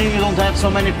in the morning you don't have so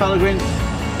many pilgrims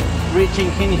reaching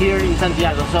in here in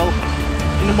Santiago. So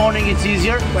in the morning it's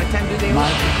easier. What time do they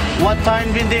open? What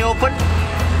time did they open?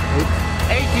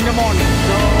 8 in the morning.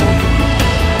 So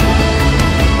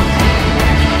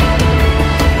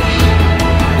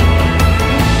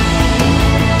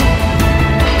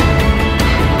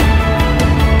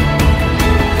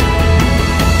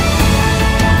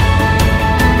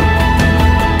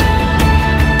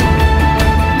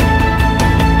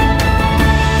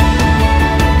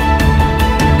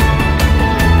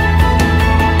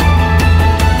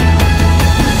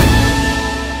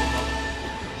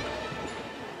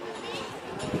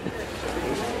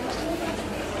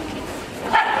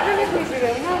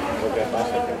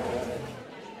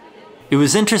It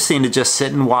was interesting to just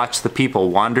sit and watch the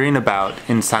people wandering about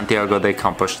in Santiago de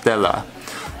Compostela.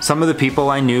 Some of the people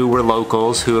I knew were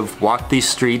locals who have walked these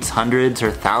streets hundreds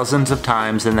or thousands of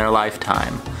times in their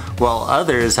lifetime, while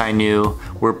others I knew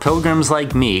were pilgrims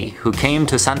like me who came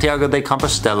to Santiago de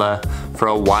Compostela for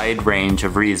a wide range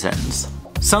of reasons.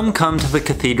 Some come to the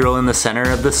cathedral in the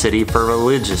center of the city for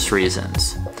religious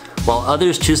reasons, while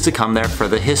others choose to come there for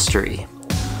the history.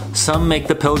 Some make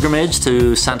the pilgrimage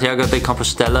to Santiago de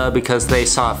Compostela because they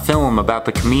saw a film about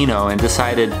the Camino and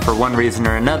decided, for one reason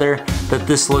or another, that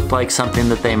this looked like something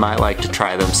that they might like to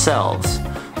try themselves.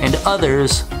 And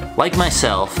others, like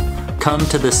myself, come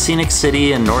to the scenic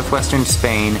city in northwestern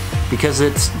Spain because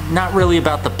it's not really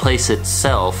about the place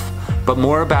itself, but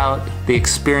more about the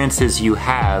experiences you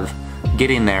have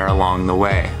getting there along the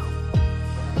way.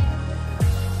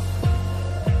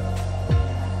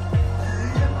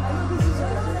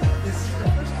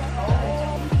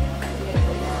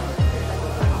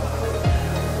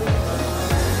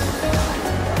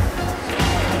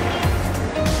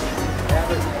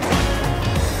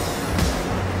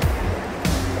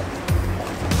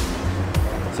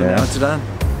 So now it's done.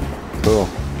 Cool.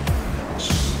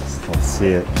 Let's see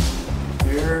it.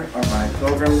 Here are my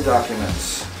program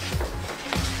documents.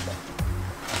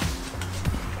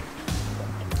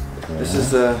 This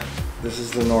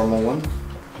is the normal one.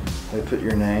 they put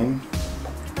your name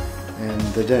and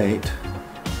the date,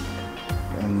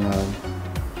 and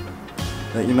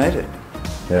that you made it.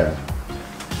 Yeah.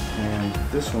 And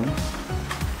this one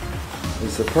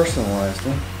is the personalized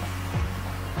one.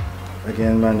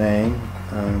 Again, my name,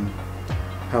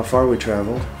 how far we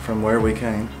traveled, from where we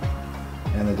came,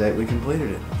 and the date we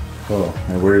completed it. Cool.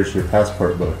 And where's your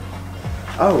passport book?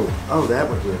 Oh, that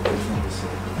would be a good thing to see.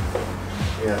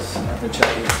 Yes, I've been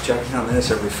checking on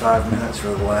this every 5 minutes for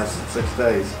the last 6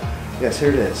 days. Yes, here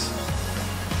it is.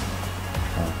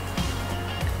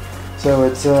 So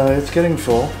it's getting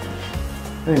full.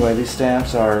 Anyway, these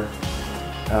stamps are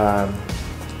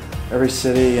every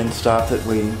city and stop that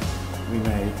we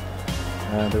made.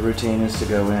 The routine is to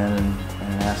go in and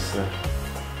ask the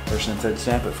person if they'd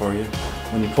stamp it for you.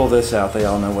 When you pull this out, they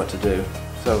all know what to do.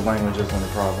 So language isn't a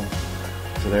problem.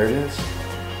 So there it is.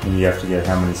 And you have to get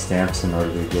how many stamps in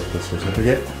order to get the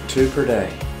certificate? 2 per day.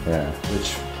 Yeah.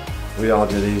 Which we all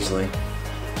did easily.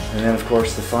 And then of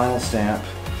course the final stamp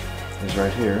is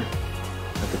right here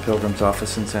at the Pilgrim's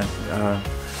office in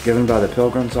given by the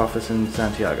Pilgrim's office in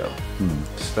Santiago,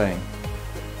 Spain.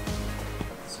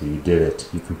 So you did it.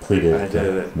 You completed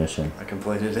the mission. I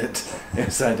completed it.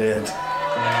 Yes, I did.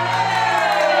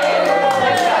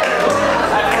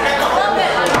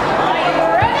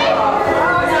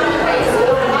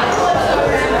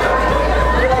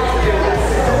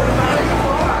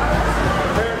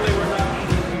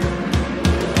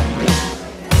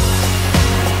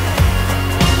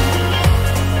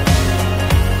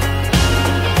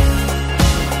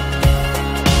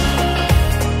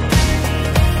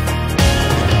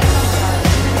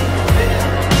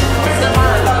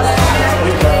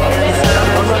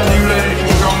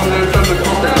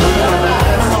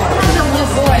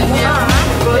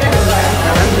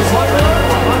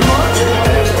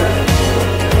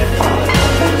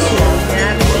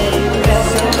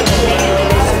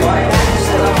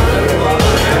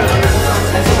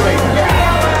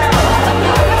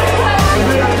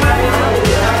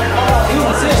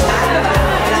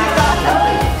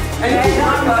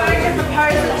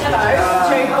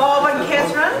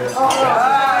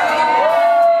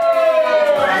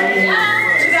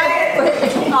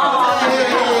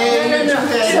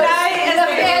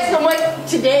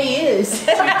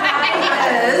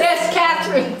 Yes,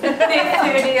 Catherine. Their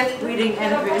 30th wedding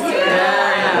anniversary.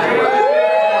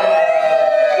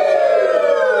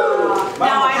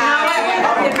 Now I know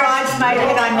I'm the bridesmaid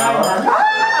and I know them.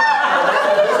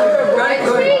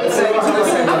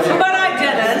 But I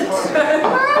didn't.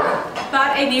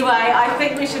 But anyway, I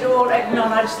think we should all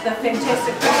acknowledge the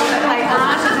fantastic people that they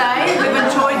are today. We've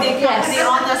enjoyed their company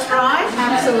on this ride.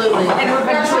 Absolutely. And we've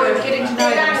enjoyed getting to know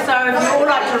them. So if you all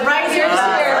like to raise your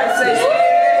hands.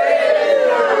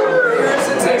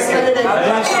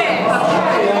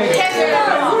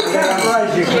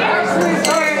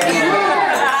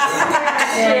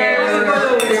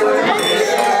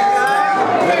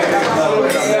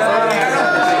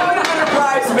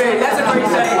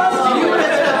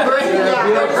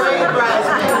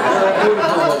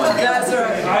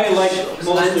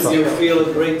 Most of you feel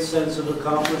a great sense of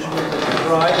accomplishment and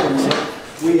pride in what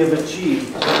we have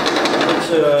achieved.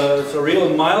 It's a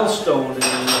real milestone in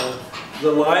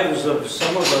the lives of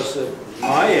some of us at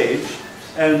my age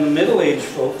and middle-aged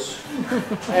folks.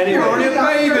 Anyway,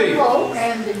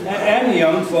 and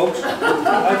young folks.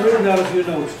 I've written out a few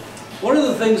notes. One of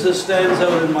the things that stands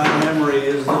out in my memory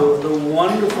is the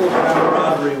wonderful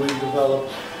camaraderie we've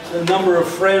developed, the number of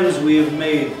friends we have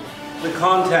made, the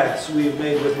contacts we have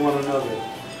made with one another.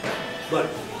 But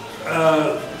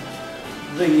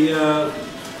the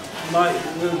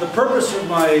purpose of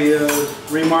my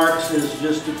remarks is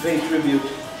just to pay tribute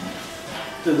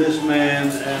to this man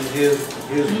and his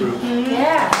group.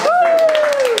 Yeah.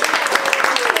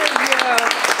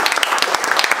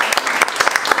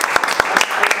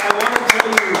 I want to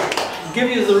tell you, give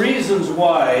you the reasons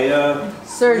why.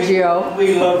 Sergio.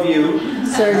 We love you.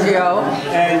 Sergio.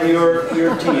 And your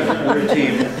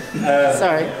team.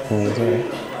 Sorry.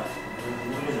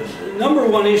 Number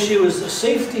one issue is the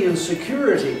safety and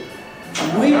security.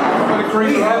 We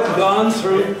have gone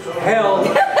through hell.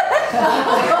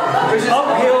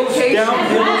 Uphills,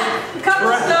 downhills,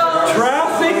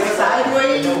 traffic,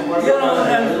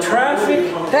 and traffic.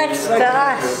 Thanks to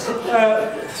us.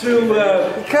 Through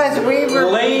because we were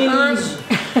lanes,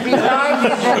 behind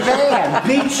the van.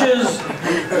 Beaches,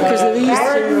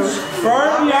 gardens,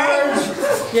 farmyards.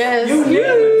 Yes. You name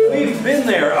it. We've been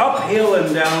there, uphill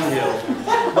and downhill.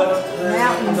 But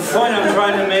the point I'm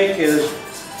trying to make is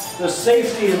the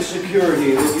safety and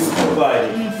security that you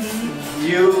provided.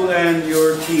 You and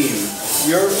your team.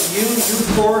 You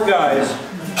four guys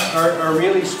are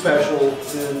really special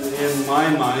in my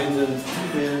mind and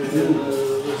in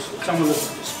some of the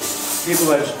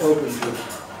people I've spoken to.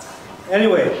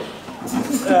 Anyway,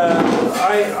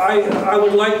 I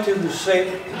would like to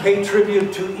pay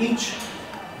tribute to each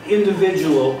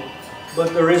individual,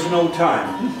 but there is no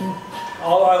time.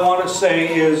 All I want to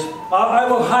say is, I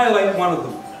will highlight one of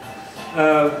them.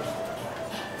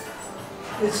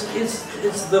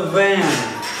 It's the van.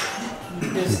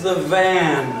 It's the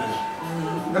van.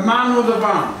 The man with the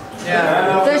van.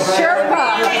 Yeah. The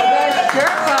Sherpa. The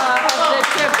Sherpa of the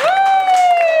ship.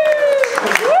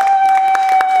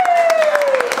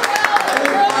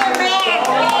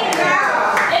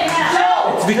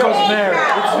 It's because Mary.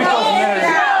 It's because Mary.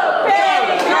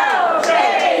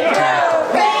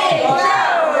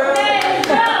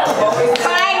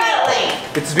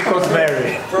 It's because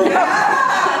Mary.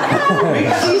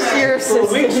 For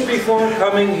weeks before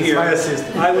coming here, I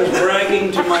was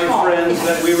bragging to my friends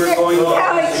that we were going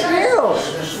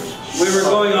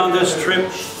on this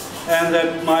trip, and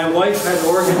that my wife had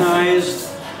organized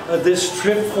this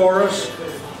trip for us,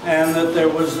 and that there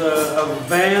was a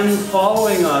van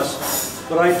following us.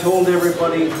 But I told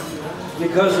everybody,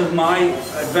 because of my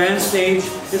advanced age,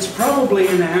 it's probably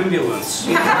an ambulance.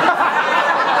 It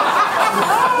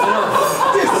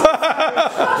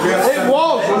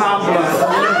was an ambulance.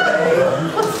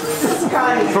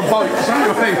 For boats,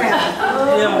 anyway.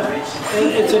 Yeah,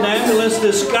 it's an ambulance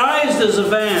disguised as a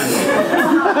van.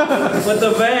 But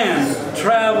the van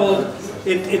traveled,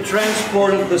 it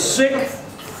transported the sick,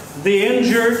 the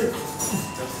injured,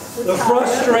 the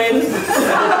frustrated,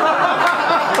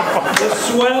 the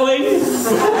swelling,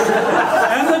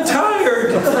 and the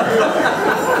tired.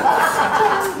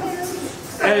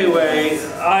 Anyway,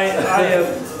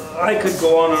 I could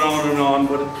go on and on and on,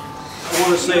 but I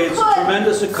want to say it's a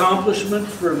tremendous accomplishment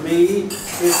for me.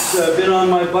 It's been on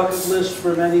my bucket list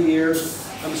for many years.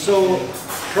 I'm so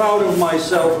proud of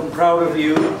myself and proud of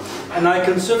you, and I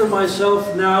consider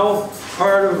myself now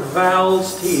part of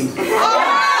Val's team.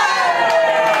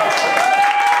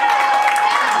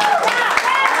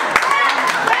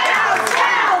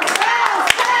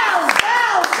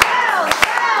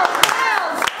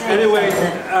 Anyway,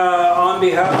 on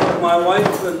behalf of my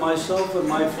wife and myself and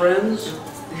my friends,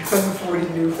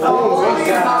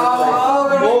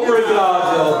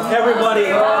 obrigado. Everybody,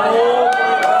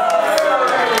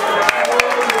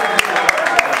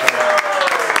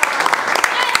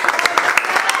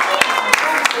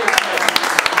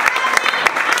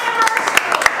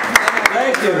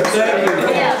 Thank you, thank you.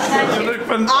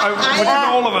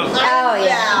 All of us. Oh,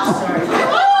 yeah.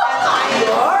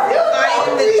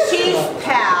 I'm the chief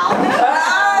pal,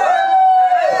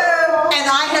 and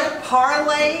I have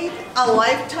parlayed a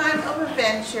lifetime of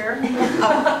adventure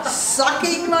of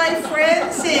sucking my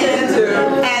friends in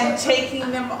and taking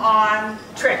them on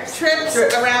trips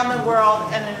around the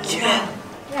world, and it's been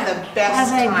the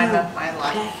best time of my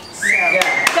life. So,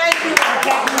 thank you.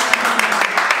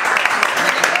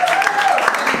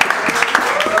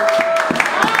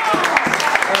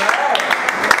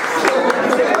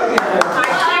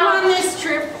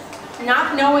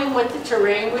 Not knowing what the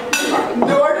terrain would be like.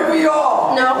 Nor do we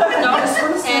all. No,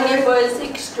 and it was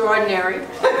extraordinary.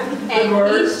 And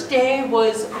each day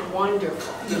was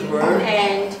wonderful.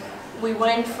 And we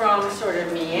went from sort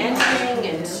of meandering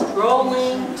and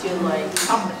strolling to like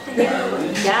up the hill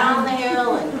and down the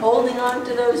hill and holding on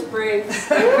to those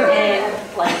bricks and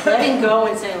like letting go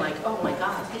and saying like, oh my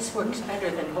God, this works better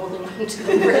than holding on to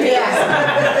the bricks.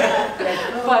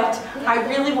 But I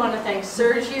really want to thank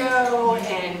Sergio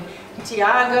and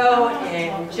Tiago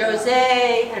and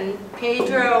Jose and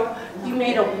Pedro. You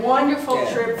made a wonderful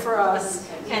trip for us,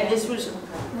 and this was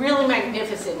really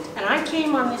magnificent. And I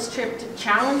came on this trip to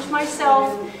challenge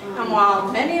myself, and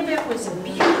while many of it was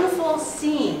beautiful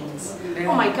scenes,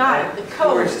 oh my God, the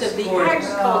coast, of the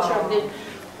agriculture, of the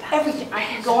everything, I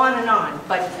could go on,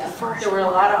 but there were a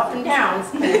lot of up and downs.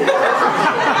 And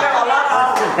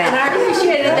I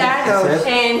appreciated that,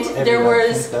 and there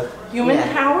was human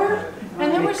power,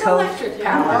 and there was electric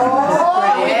power.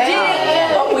 We did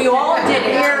it, but we all did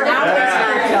it.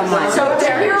 So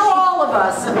to hear all of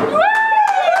us.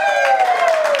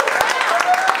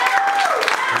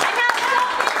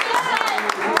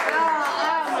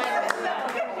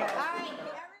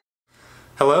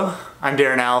 Hello, I'm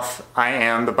Darren Alf. I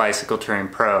am the Bicycle Touring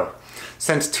Pro.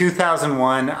 Since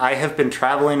 2001, I have been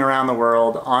traveling around the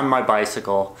world on my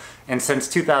bicycle, and since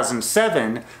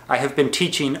 2007, I have been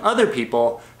teaching other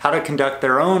people how to conduct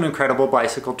their own incredible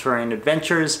bicycle touring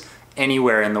adventures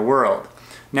anywhere in the world.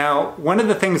 Now, one of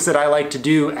the things that I like to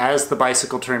do as the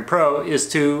Bicycle Touring Pro is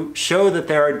to show that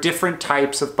there are different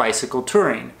types of bicycle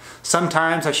touring.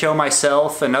 Sometimes I show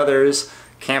myself and others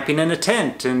camping in a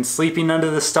tent and sleeping under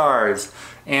the stars.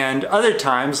 And other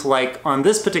times, like on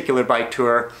this particular bike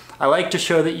tour, I like to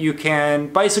show that you can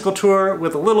bicycle tour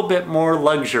with a little bit more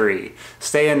luxury.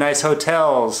 Stay in nice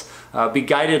hotels, be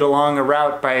guided along a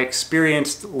route by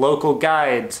experienced local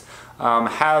guides,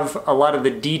 have a lot of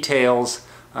the details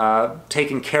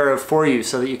taken care of for you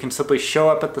so that you can simply show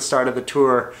up at the start of the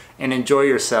tour and enjoy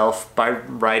yourself by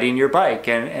riding your bike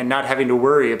and not having to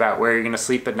worry about where you're going to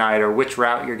sleep at night or which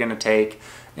route you're going to take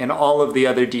and all of the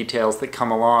other details that come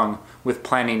along with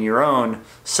planning your own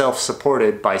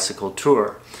self-supported bicycle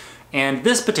tour. And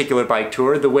this particular bike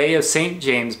tour, the Way of St.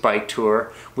 James bike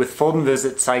tour with Fold and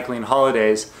Visit Cycling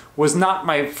Holidays, was not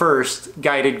my first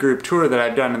guided group tour that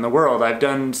I've done in the world. I've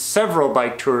done several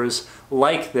bike tours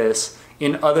like this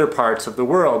in other parts of the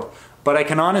world. But I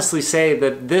can honestly say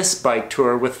that this bike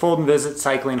tour with Fold and Visit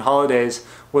Cycling Holidays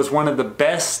was one of the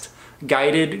best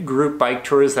guided group bike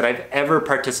tours that I've ever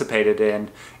participated in.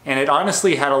 And it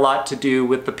honestly had a lot to do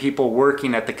with the people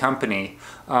working at the company.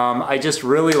 I just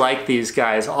really like these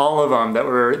guys, all of them.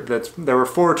 There were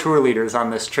 4 tour leaders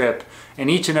on this trip, and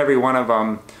each and every one of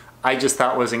them I just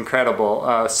thought was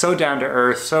incredible. So down to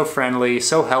earth, so friendly,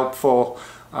 so helpful.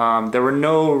 There were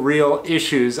no real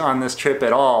issues on this trip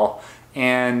at all.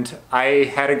 And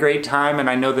I had a great time, and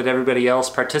I know that everybody else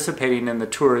participating in the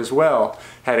tour as well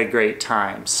had a great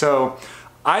time. So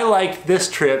I liked this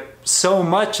trip so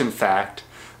much, in fact,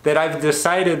 that I've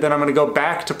decided that I'm going to go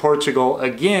back to Portugal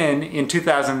again in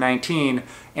 2019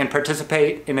 and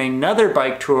participate in another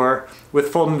bike tour with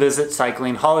Fold and Visit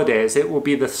Cycling Holidays. It will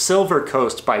be the Silver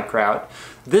Coast bike route.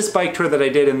 This bike tour that I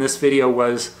did in this video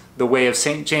was the Way of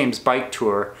St. James bike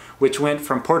tour, which went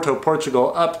from Porto,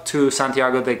 Portugal up to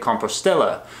Santiago de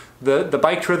Compostela. The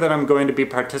bike tour that I'm going to be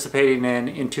participating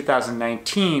in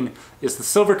 2019 is the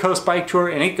Silver Coast bike tour,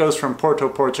 and it goes from Porto,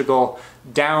 Portugal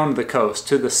down the coast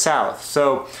to the south.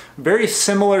 So very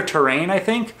similar terrain, I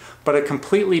think, but a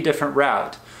completely different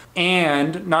route.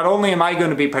 And not only am I going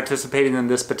to be participating in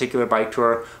this particular bike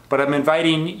tour, but I'm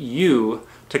inviting you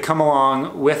to come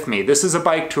along with me. This is a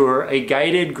bike tour, a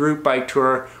guided group bike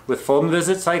tour with Fold and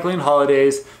Visit Cycling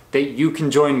Holidays that you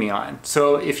can join me on.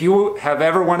 So if you have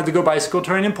ever wanted to go bicycle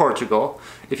touring in Portugal,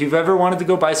 if you've ever wanted to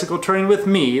go bicycle touring with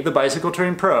me, the Bicycle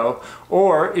Touring Pro,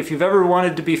 or if you've ever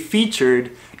wanted to be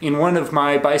featured in one of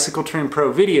my Bicycle Touring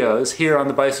Pro videos here on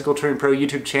the Bicycle Touring Pro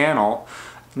YouTube channel,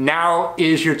 now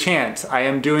is your chance. I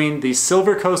am doing the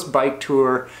Silver Coast bike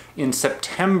tour in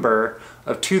September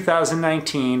of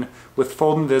 2019 with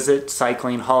Fold and Visit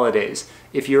Cycling Holidays.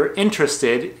 If you're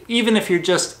interested, even if you're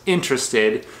just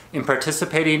interested in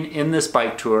participating in this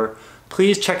bike tour,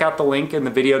 please check out the link in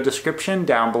the video description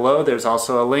down below. There's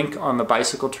also a link on the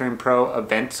Bicycle Touring Pro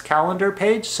events calendar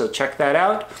page, so check that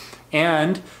out.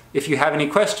 And if you have any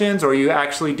questions or you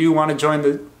actually do want to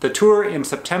join the tour in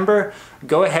September,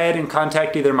 go ahead and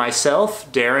contact either myself,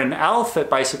 Darren Alf at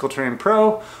Bicycle Touring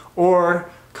Pro, or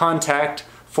contact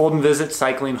Fold and Visit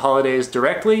Cycling Holidays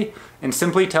directly and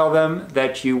simply tell them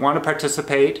that you want to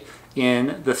participate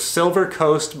in the Silver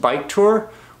Coast bike tour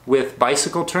with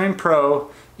Bicycle Touring Pro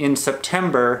in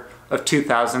September of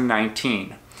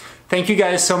 2019. Thank you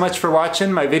guys so much for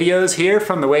watching my videos here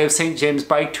from the Way of St. James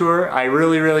bike tour. I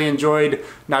really enjoyed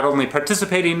not only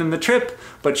participating in the trip,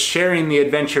 but sharing the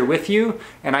adventure with you.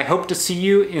 And I hope to see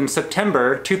you in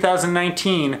September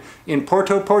 2019 in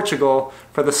Porto, Portugal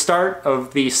for the start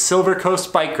of the Silver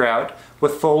Coast bike route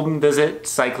with Fold and Visit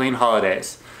Cycling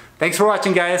Holidays. Thanks for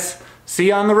watching, guys. See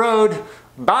you on the road.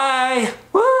 Bye.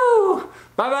 Woo!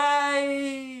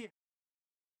 Bye-bye.